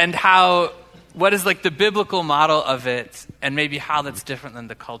what is like the biblical model of it, and maybe how that's different than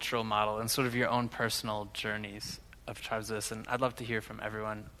the cultural model, and sort of your own personal journeys of towards this. And I'd love to hear from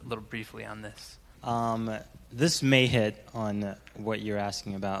everyone a little briefly on this. This may hit on what you're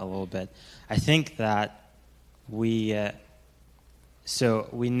asking about a little bit. I think that we know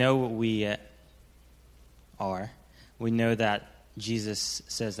what we are. We know that Jesus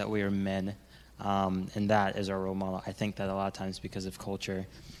says that we are men, and that is our role model. I think that a lot of times because of culture,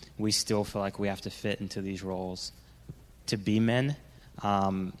 we still feel like we have to fit into these roles to be men.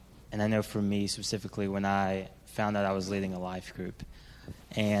 And I know for me specifically, when I found out I was leading a life group,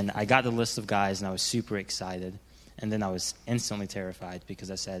 and I got the list of guys, and I was super excited, and then I was instantly terrified because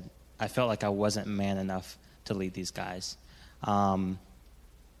I felt like I wasn't man enough to lead these guys.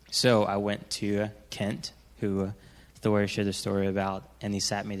 So I went to Kent, who Thor shared a story about, and he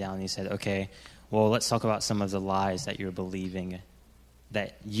sat me down and he said, okay, well, let's talk about some of the lies that you're believing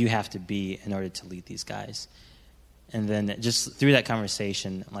that you have to be in order to lead these guys. And then just through that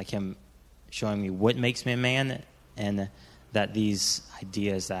conversation, like him showing me what makes me a man, and that these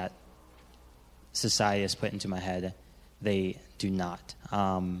ideas that society has put into my head, they do not.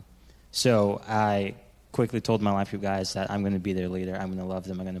 So I quickly told my life group guys that I'm going to be their leader. I'm going to love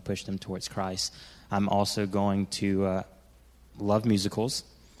them. I'm going to push them towards Christ. I'm also going to love musicals.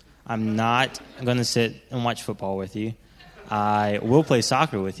 I'm not going to sit and watch football with you. I will play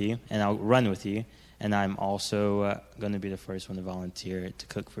soccer with you, and I'll run with you. And I'm also going to be the first one to volunteer to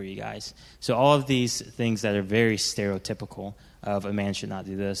cook for you guys. So all of these things that are very stereotypical of a man should not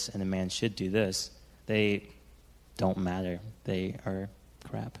do this and a man should do this, they don't matter. They are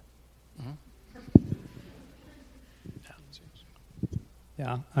crap. Mm-hmm.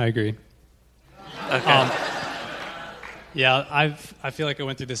 Yeah, I agree. Okay. Yeah, I feel like I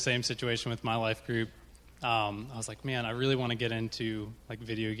went through the same situation with my life group. I was like, man, I really want to get into like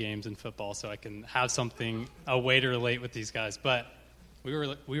video games and football so I can have a way to relate with these guys. But we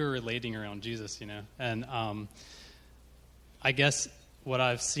were relating around Jesus, And I guess what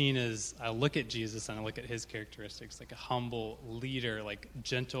I've seen is I look at Jesus and I look at his characteristics, like a humble leader, like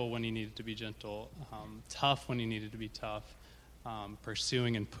gentle when he needed to be gentle, tough when he needed to be tough,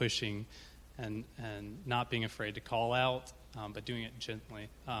 pursuing and pushing, and not being afraid to call out, but doing it gently.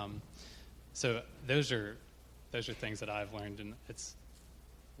 So those are things that I've learned, and it's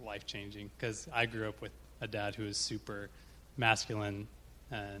life-changing because I grew up with a dad who was super masculine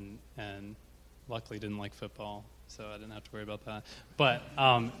and luckily didn't like football, so I didn't have to worry about that. But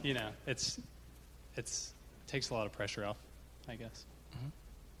it takes a lot of pressure off, I guess.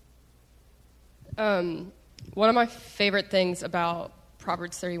 Mm-hmm. One of my favorite things about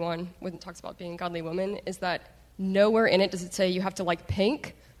Proverbs 31, when it talks about being a godly woman, is that nowhere in it does it say you have to like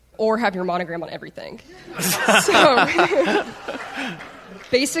pink or have your monogram on everything. So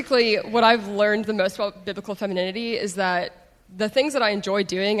basically, what I've learned the most about biblical femininity is that the things that I enjoy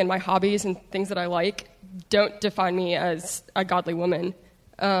doing and my hobbies and things that I like don't define me as a godly woman.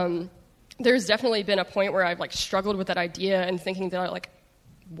 There's definitely been a point where I've like struggled with that idea and thinking that I like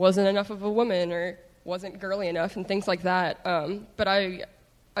wasn't enough of a woman or wasn't girly enough and things like that. But I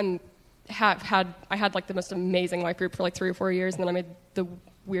had like the most amazing life group for like 3 or 4 years, and then I made the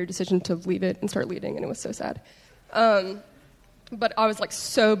weird decision to leave it and start leading, and it was so sad. But I was like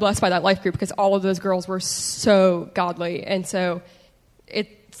so blessed by that life group because all of those girls were so godly, and so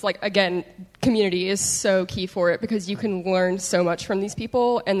it's like, again, community is so key for it because you can learn so much from these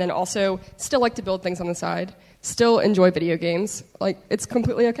people, and then also still like to build things on the side, still enjoy video games. Like, it's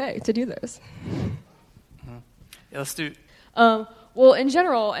completely okay to do this. Mm-hmm. Yeah, let's do. Well, in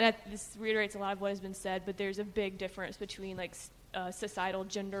general, and this reiterates a lot of what has been said, but there's a big difference between like societal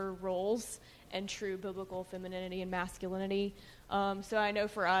gender roles and true biblical femininity and masculinity. So I know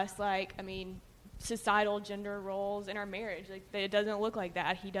for us, societal gender roles in our marriage, like it doesn't look like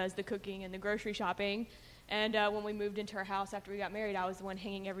that. He does the cooking and the grocery shopping. And when we moved into our house after we got married, I was the one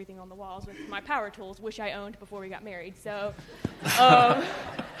hanging everything on the walls with my power tools, which I owned before we got married. So,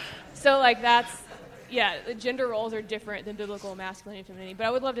 the gender roles are different than biblical masculinity and femininity. But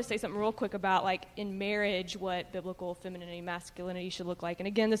I would love to say something real quick about, like, in marriage, what biblical femininity and masculinity should look like. And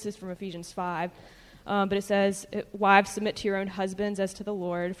again, this is from Ephesians 5. But it says, wives, submit to your own husbands as to the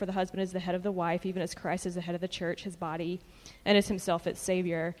Lord, for the husband is the head of the wife, even as Christ is the head of the church, his body, and is himself its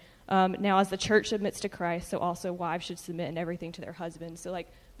Savior. Now, as the church submits to Christ, so also wives should submit in everything to their husbands. So, like,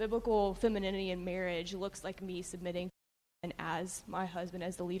 biblical femininity in marriage looks like me submitting and as my husband,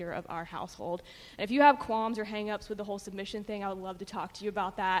 as the leader of our household. And if you have qualms or hang-ups with the whole submission thing, I would love to talk to you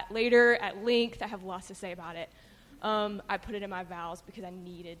about that later at length. I have lots to say about it. I put it in my vows because I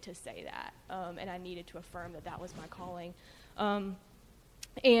needed to say that, and I needed to affirm that that was my calling.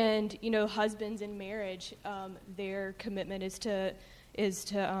 And, you know, husbands in marriage, their commitment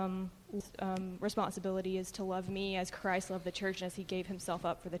responsibility is to love me as Christ loved the church and as he gave himself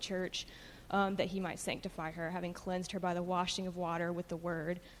up for the church, that he might sanctify her, having cleansed her by the washing of water with the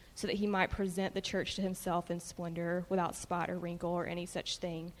word, so that he might present the church to himself in splendor, without spot or wrinkle or any such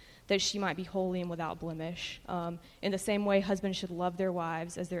thing, that she might be holy and without blemish. In the same way, husbands should love their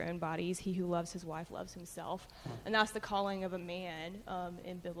wives as their own bodies. He who loves his wife loves himself. And that's the calling of a man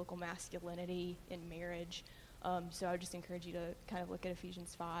in biblical masculinity in marriage. So I would just encourage you to kind of look at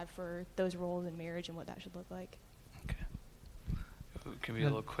Ephesians 5 for those roles in marriage and what that should look like. Okay. We can be a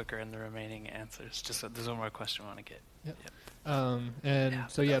little quicker in the remaining answers. Just there's one more question I want to get. Yep.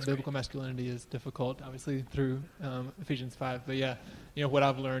 Yep. Biblical masculinity is difficult, obviously, through Ephesians 5. But yeah, you know, what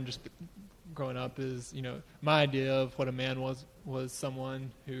I've learned just growing up is, you know, my idea of what a man was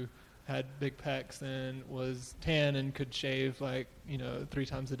someone who had big pecs and was tan and could shave 3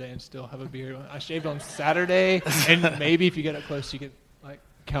 times a day and still have a beard. I shaved on Saturday, and maybe if you get up close, you could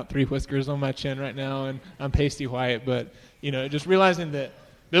count 3 whiskers on my chin right now, and I'm pasty white. But you know, just realizing that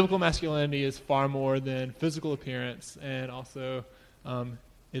biblical masculinity is far more than physical appearance, and also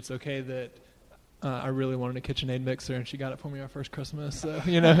it's okay that I really wanted a KitchenAid mixer, and she got it for me our first Christmas. So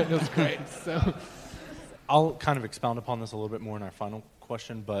you know, it was great. So I'll kind of expound upon this a little bit more in our final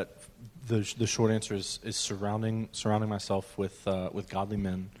question, but the short answer is surrounding myself with godly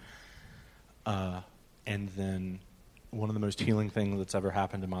men, and then one of the most healing things that's ever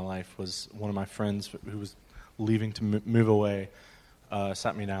happened in my life was one of my friends who was leaving to move away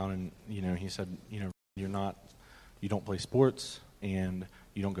sat me down, and you know, he said, you know, you don't play sports and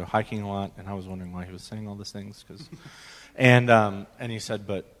you don't go hiking a lot, and I was wondering why he was saying all these things, and he said,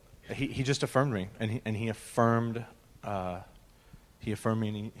 but he just affirmed me, and he affirmed me,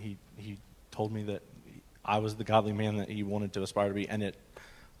 and he told me that I was the godly man that he wanted to aspire to be, and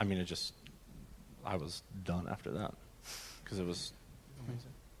I was done after that, because it was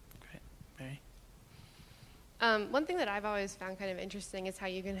amazing. Great. Mary? One thing that I've always found kind of interesting is how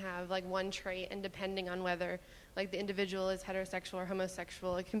you can have one trait, and depending on whether the individual is heterosexual or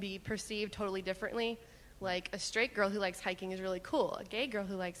homosexual, it can be perceived totally differently. Like a straight girl who likes hiking is really cool. A gay girl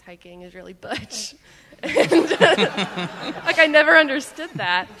who likes hiking is really butch. And, I never understood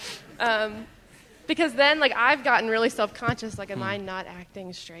that. Because then, I've gotten really self-conscious. Am I not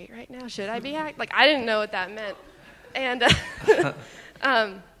acting straight right now? Should I be acting? I didn't know what that meant. And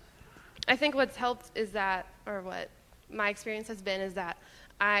I think what's helped is that, or what my experience has been, is that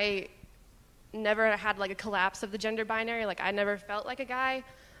I never had, a collapse of the gender binary. I never felt like a guy.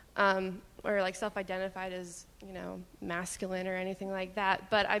 Or self-identified as, masculine or anything like that.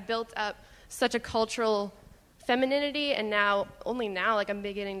 But I built up such a cultural femininity, and only now, I'm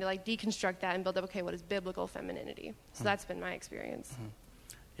beginning to deconstruct that and build up, okay, what is biblical femininity? So that's been my experience.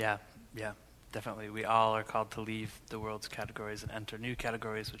 Yeah, definitely. We all are called to leave the world's categories and enter new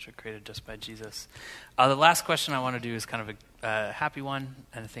categories, which are created just by Jesus. The last question I want to do is kind of a happy one,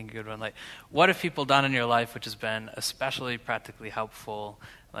 and I think a good one. What have people done in your life which has been especially practically helpful?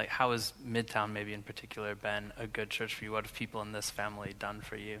 How has Midtown, maybe in particular, been a good church for you? What have people in this family done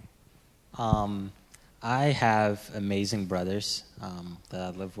for you? I have amazing brothers that I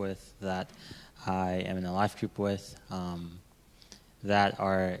live with, that I am in a life group with, that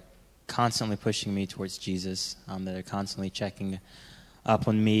are constantly pushing me towards Jesus, that are constantly checking up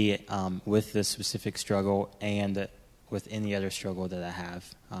on me with this specific struggle and with any other struggle that I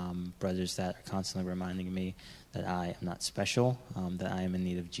have. Brothers that are constantly reminding me that I am not special, that I am in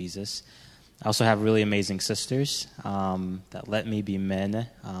need of Jesus. I also have really amazing sisters that let me be men.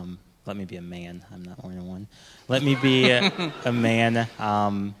 Let me be a man. I'm not only one. Let me be a man.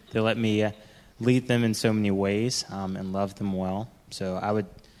 They let me lead them in so many ways and love them well. So I would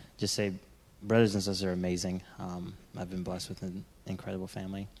just say brothers and sisters are amazing. I've been blessed with an incredible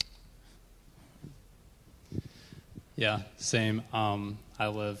family. Yeah, same. I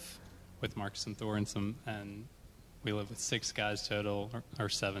live with Marcus and Thor and we live with 6 guys total, or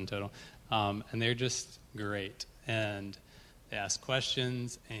 7 total, and they're just great. And they ask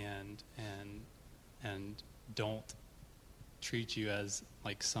questions and don't treat you as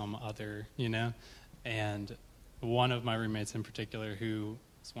some other, And one of my roommates in particular, who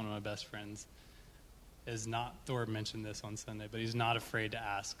is one of my best friends, is not, Thor mentioned this on Sunday, but he's not afraid to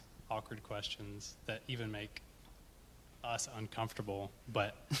ask awkward questions that even make us uncomfortable,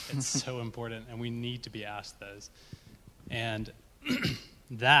 but it's so important, and we need to be asked those. And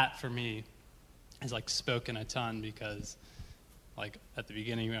that, for me, is like spoken a ton because, like, at the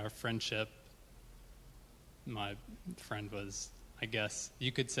beginning of our friendship, my friend was, I guess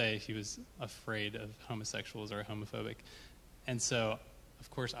you could say, he was afraid of homosexuals or homophobic. And so,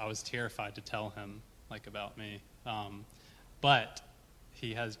 of course, I was terrified to tell him, like, about me. But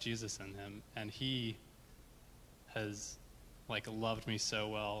he has Jesus in him, and he has, like, loved me so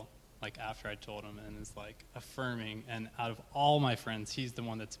well, like, after I told him, and is, like, affirming. And out of all my friends, he's the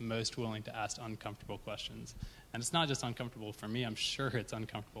one that's most willing to ask uncomfortable questions. And it's not just uncomfortable for me. I'm sure it's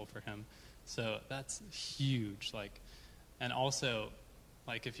uncomfortable for him. So that's huge. Like, and also,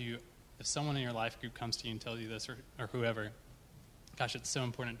 like, if someone in your life group comes to you and tells you this, or whoever, gosh, it's so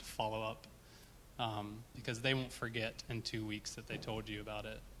important to follow up, because they won't forget in 2 weeks that they told you about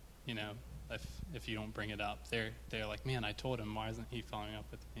it. You know, if you don't bring it up, they're like, man, I told him. Why isn't he following up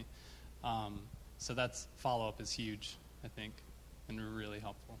with me? So that's follow up is huge, I think, and really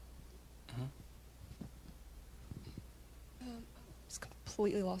helpful. Mm-hmm. Just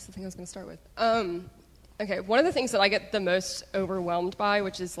completely lost the thing I was going to start with. Okay, one of the things that I get the most overwhelmed by,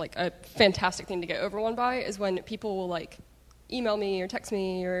 which is like a fantastic thing to get overwhelmed by, is when people will like email me or text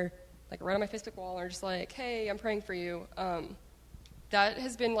me or like write on my Facebook wall or just like, hey, I'm praying for you. That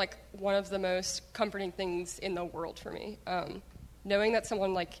has been like one of the most comforting things in the world for me. Knowing that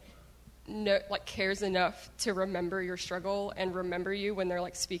someone cares enough to remember your struggle and remember you when they're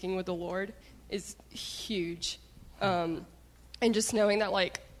like speaking with the Lord is huge. And just knowing that,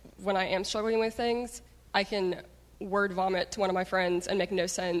 like, when I am struggling with things, I can word vomit to one of my friends and make no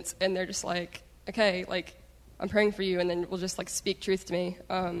sense, and they're just like, okay, like, I'm praying for you, and then will just, like, speak truth to me.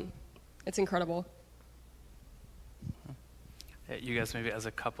 It's incredible. Yeah, you guys, maybe as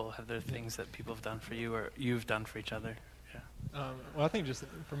a couple, have there things that people have done for you or you've done for each other? Yeah. Well, I think just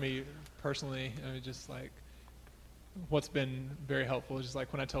for me personally, just, like, what's been very helpful is just,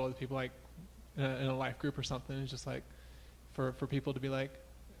 like, when I tell other people, like, in a life group or something, it's just, like, for people to be like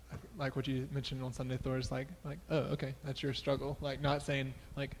what you mentioned on Sunday, Thor, is like, oh, okay, that's your struggle. Like, not saying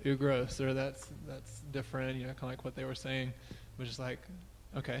like, ooh, gross, or that's different, you know, kind of like what they were saying, but just like,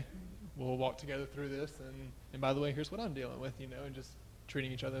 okay, we'll walk together through this, and by the way, here's what I'm dealing with, you know, and just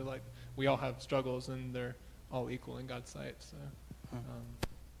treating each other like we all have struggles and they're all equal in God's sight. So,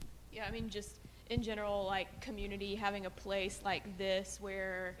 yeah, I mean, just in general, like community, having a place like this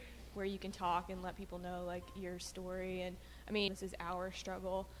where you can talk and let people know like your story. And I mean, this is our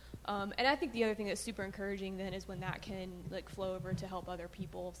struggle. And I think the other thing that's super encouraging then is when that can like flow over to help other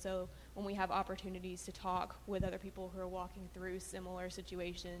people. So when we have opportunities to talk with other people who are walking through similar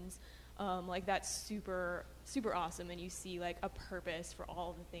situations, like that's super, super awesome. And you see like a purpose for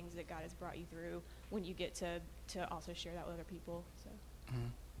all of the things that God has brought you through when you get to also share that with other people. So.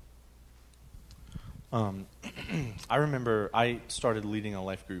 I remember I started leading a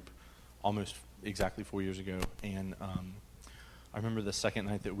life group almost exactly 4 years ago, and I remember the second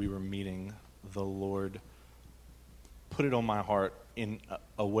night that we were meeting, the Lord put it on my heart in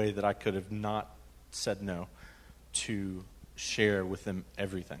a way that I could have not said no, to share with them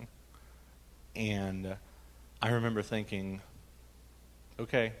everything. And I remember thinking,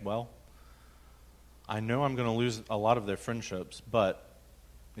 okay, well, I know I'm going to lose a lot of their friendships, but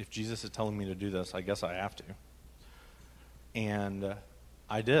if Jesus is telling me to do this, I guess I have to. And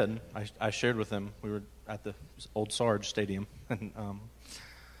I did. I shared with them. We were at the old Sarge Stadium,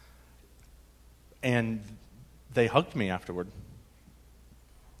 and they hugged me afterward.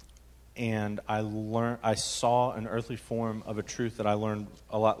 And I saw an earthly form of a truth that I learned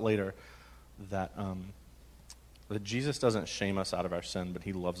a lot later, that Jesus doesn't shame us out of our sin, but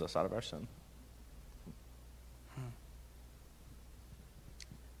he loves us out of our sin.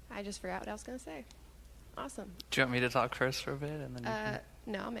 I just forgot what I was going to say. Awesome. Do you want me to talk first for a bit? And then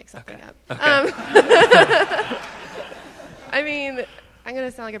no, I'll make something up. Okay. I mean, I'm going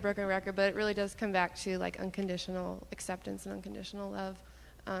to sound like a broken record, but it really does come back to like unconditional acceptance and unconditional love.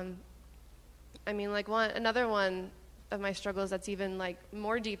 I mean, like another one of my struggles that's even like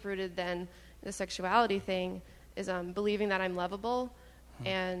more deep-rooted than the sexuality thing is believing that I'm lovable,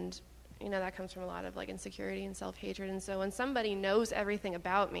 and you know that comes from a lot of like insecurity and self-hatred. And so when somebody knows everything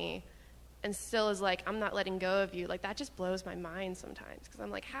about me and still is like, I'm not letting go of you, like that just blows my mind sometimes, because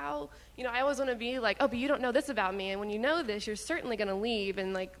I'm like, how, you know, I always want to be like, oh, but you don't know this about me, and when you know this, you're certainly going to leave.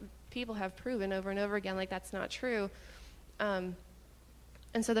 And like people have proven over and over again like that's not true. And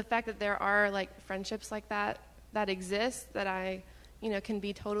so the fact that there are like friendships like that exist, that I, you know, can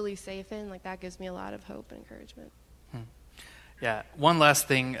be totally safe in, like that gives me a lot of hope and encouragement. Yeah. One last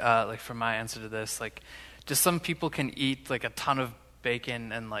thing, like from my answer to this, like just some people can eat like a ton of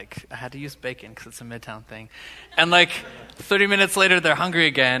bacon and like, I had to use bacon because it's a Midtown thing. And like 30 minutes later, they're hungry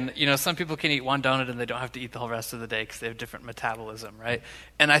again. Some people can eat one donut and they don't have to eat the whole rest of the day because they have different metabolism, right?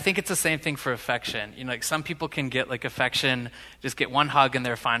 And I think it's the same thing for affection. Like some people can get like affection, just get one hug and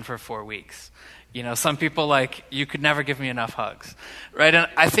they're fine for 4 weeks. Some people like, you could never give me enough hugs, right? And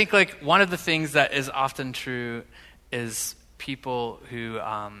I think like one of the things that is often true is people who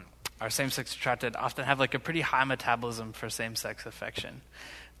are same-sex attracted often have like a pretty high metabolism for same-sex affection.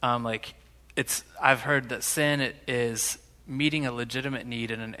 I've heard that sin is meeting a legitimate need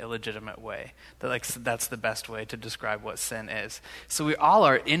in an illegitimate way. That's the best way to describe what sin is. So we all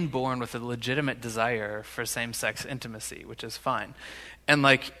are inborn with a legitimate desire for same-sex intimacy, which is fine. And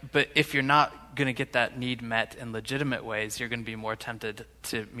but if you're not going to get that need met in legitimate ways, you're going to be more tempted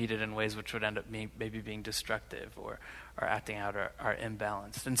to meet it in ways which would end up being destructive or acting out or are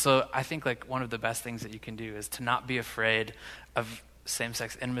imbalanced. And so I think like one of the best things that you can do is to not be afraid of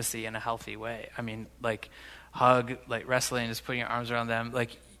same-sex intimacy in a healthy way. I mean, like hug, like wrestling, just putting your arms around them.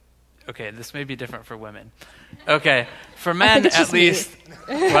 Like, okay, this may be different for women. Okay, for men at least.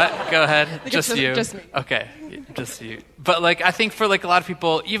 What? Go ahead. Just you. Just me. Okay, just you. But like, I think for like a lot of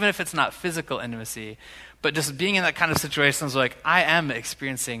people, even if it's not physical intimacy, but just being in that kind of situations, like I am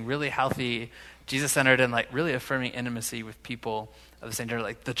experiencing really healthy, Jesus-centered and like really affirming intimacy with people of the same gender.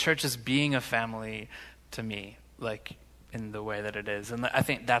 Like the church is being a family to me, like in the way that it is. And I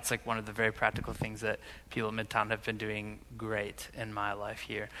think that's like one of the very practical things that people at Midtown have been doing great in my life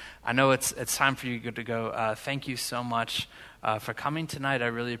here. I know it's time for you to go. Thank you so much for coming tonight. I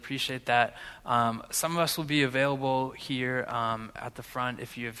really appreciate that. Some of us will be available here at the front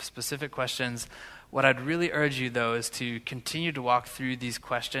if you have specific questions. What I'd really urge you, though, is to continue to walk through these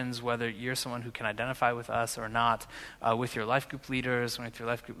questions, whether you're someone who can identify with us or not, with your life group leaders, with your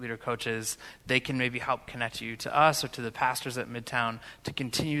life group leader coaches. They can maybe help connect you to us or to the pastors at Midtown to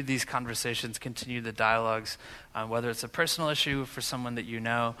continue these conversations, continue the dialogues, whether it's a personal issue for someone that you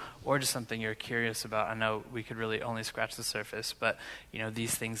know or just something you're curious about. I know we could really only scratch the surface, but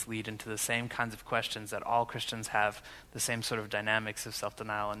these things lead into the same kinds of questions that all Christians have, the same sort of dynamics of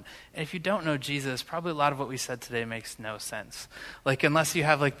self-denial. And if you don't know Jesus, probably a lot of what we said today makes no sense. Like unless you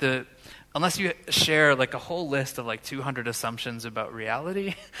share like a whole list of like 200 assumptions about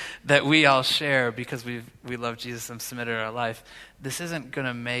reality that we all share because we love Jesus and submitted our life, this isn't going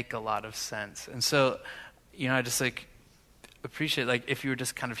to make a lot of sense. And so, I just like appreciate like if you were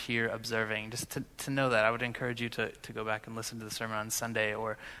just kind of here observing, just to know that. I would encourage you to go back and listen to the sermon on Sunday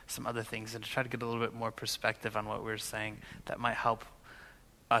or some other things and to try to get a little bit more perspective on what we're saying that might help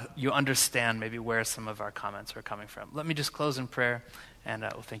you understand maybe where some of our comments are coming from. Let me just close in prayer, and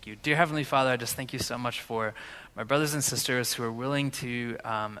we'll thank you. Dear Heavenly Father, I just thank you so much for my brothers and sisters who are willing to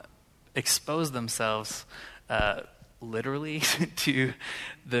expose themselves literally to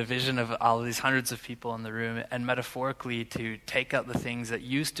the vision of all of these hundreds of people in the room, and metaphorically to take out the things that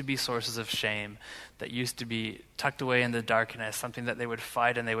used to be sources of shame, that used to be tucked away in the darkness, something that they would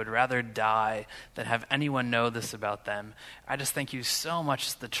fight and they would rather die than have anyone know this about them. I just thank you so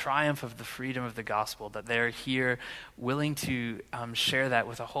much, the triumph of the freedom of the gospel, that they're here willing to share that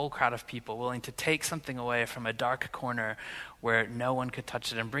with a whole crowd of people, willing to take something away from a dark corner where no one could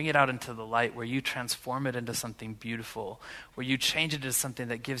touch it and bring it out into the light, where you transform it into something beautiful, where you change it into something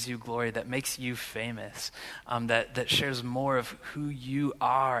that gives you glory, that makes you famous, that shares more of who you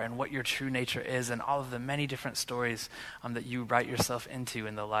are and what your true nature is, and all of the many different stories that you write yourself into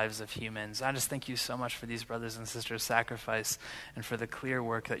in the lives of humans. I just thank you so much for these brothers and sisters' sacrifice and for the clear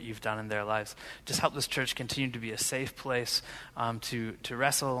work that you've done in their lives. Just help this church continue to be a safe place to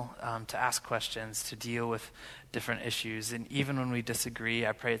wrestle, to ask questions, to deal with different issues. And even when we disagree,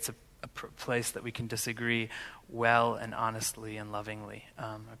 I pray it's a place that we can disagree well and honestly and lovingly.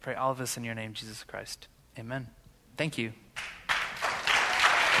 I pray all of this in your name, Jesus Christ. Amen. Thank you.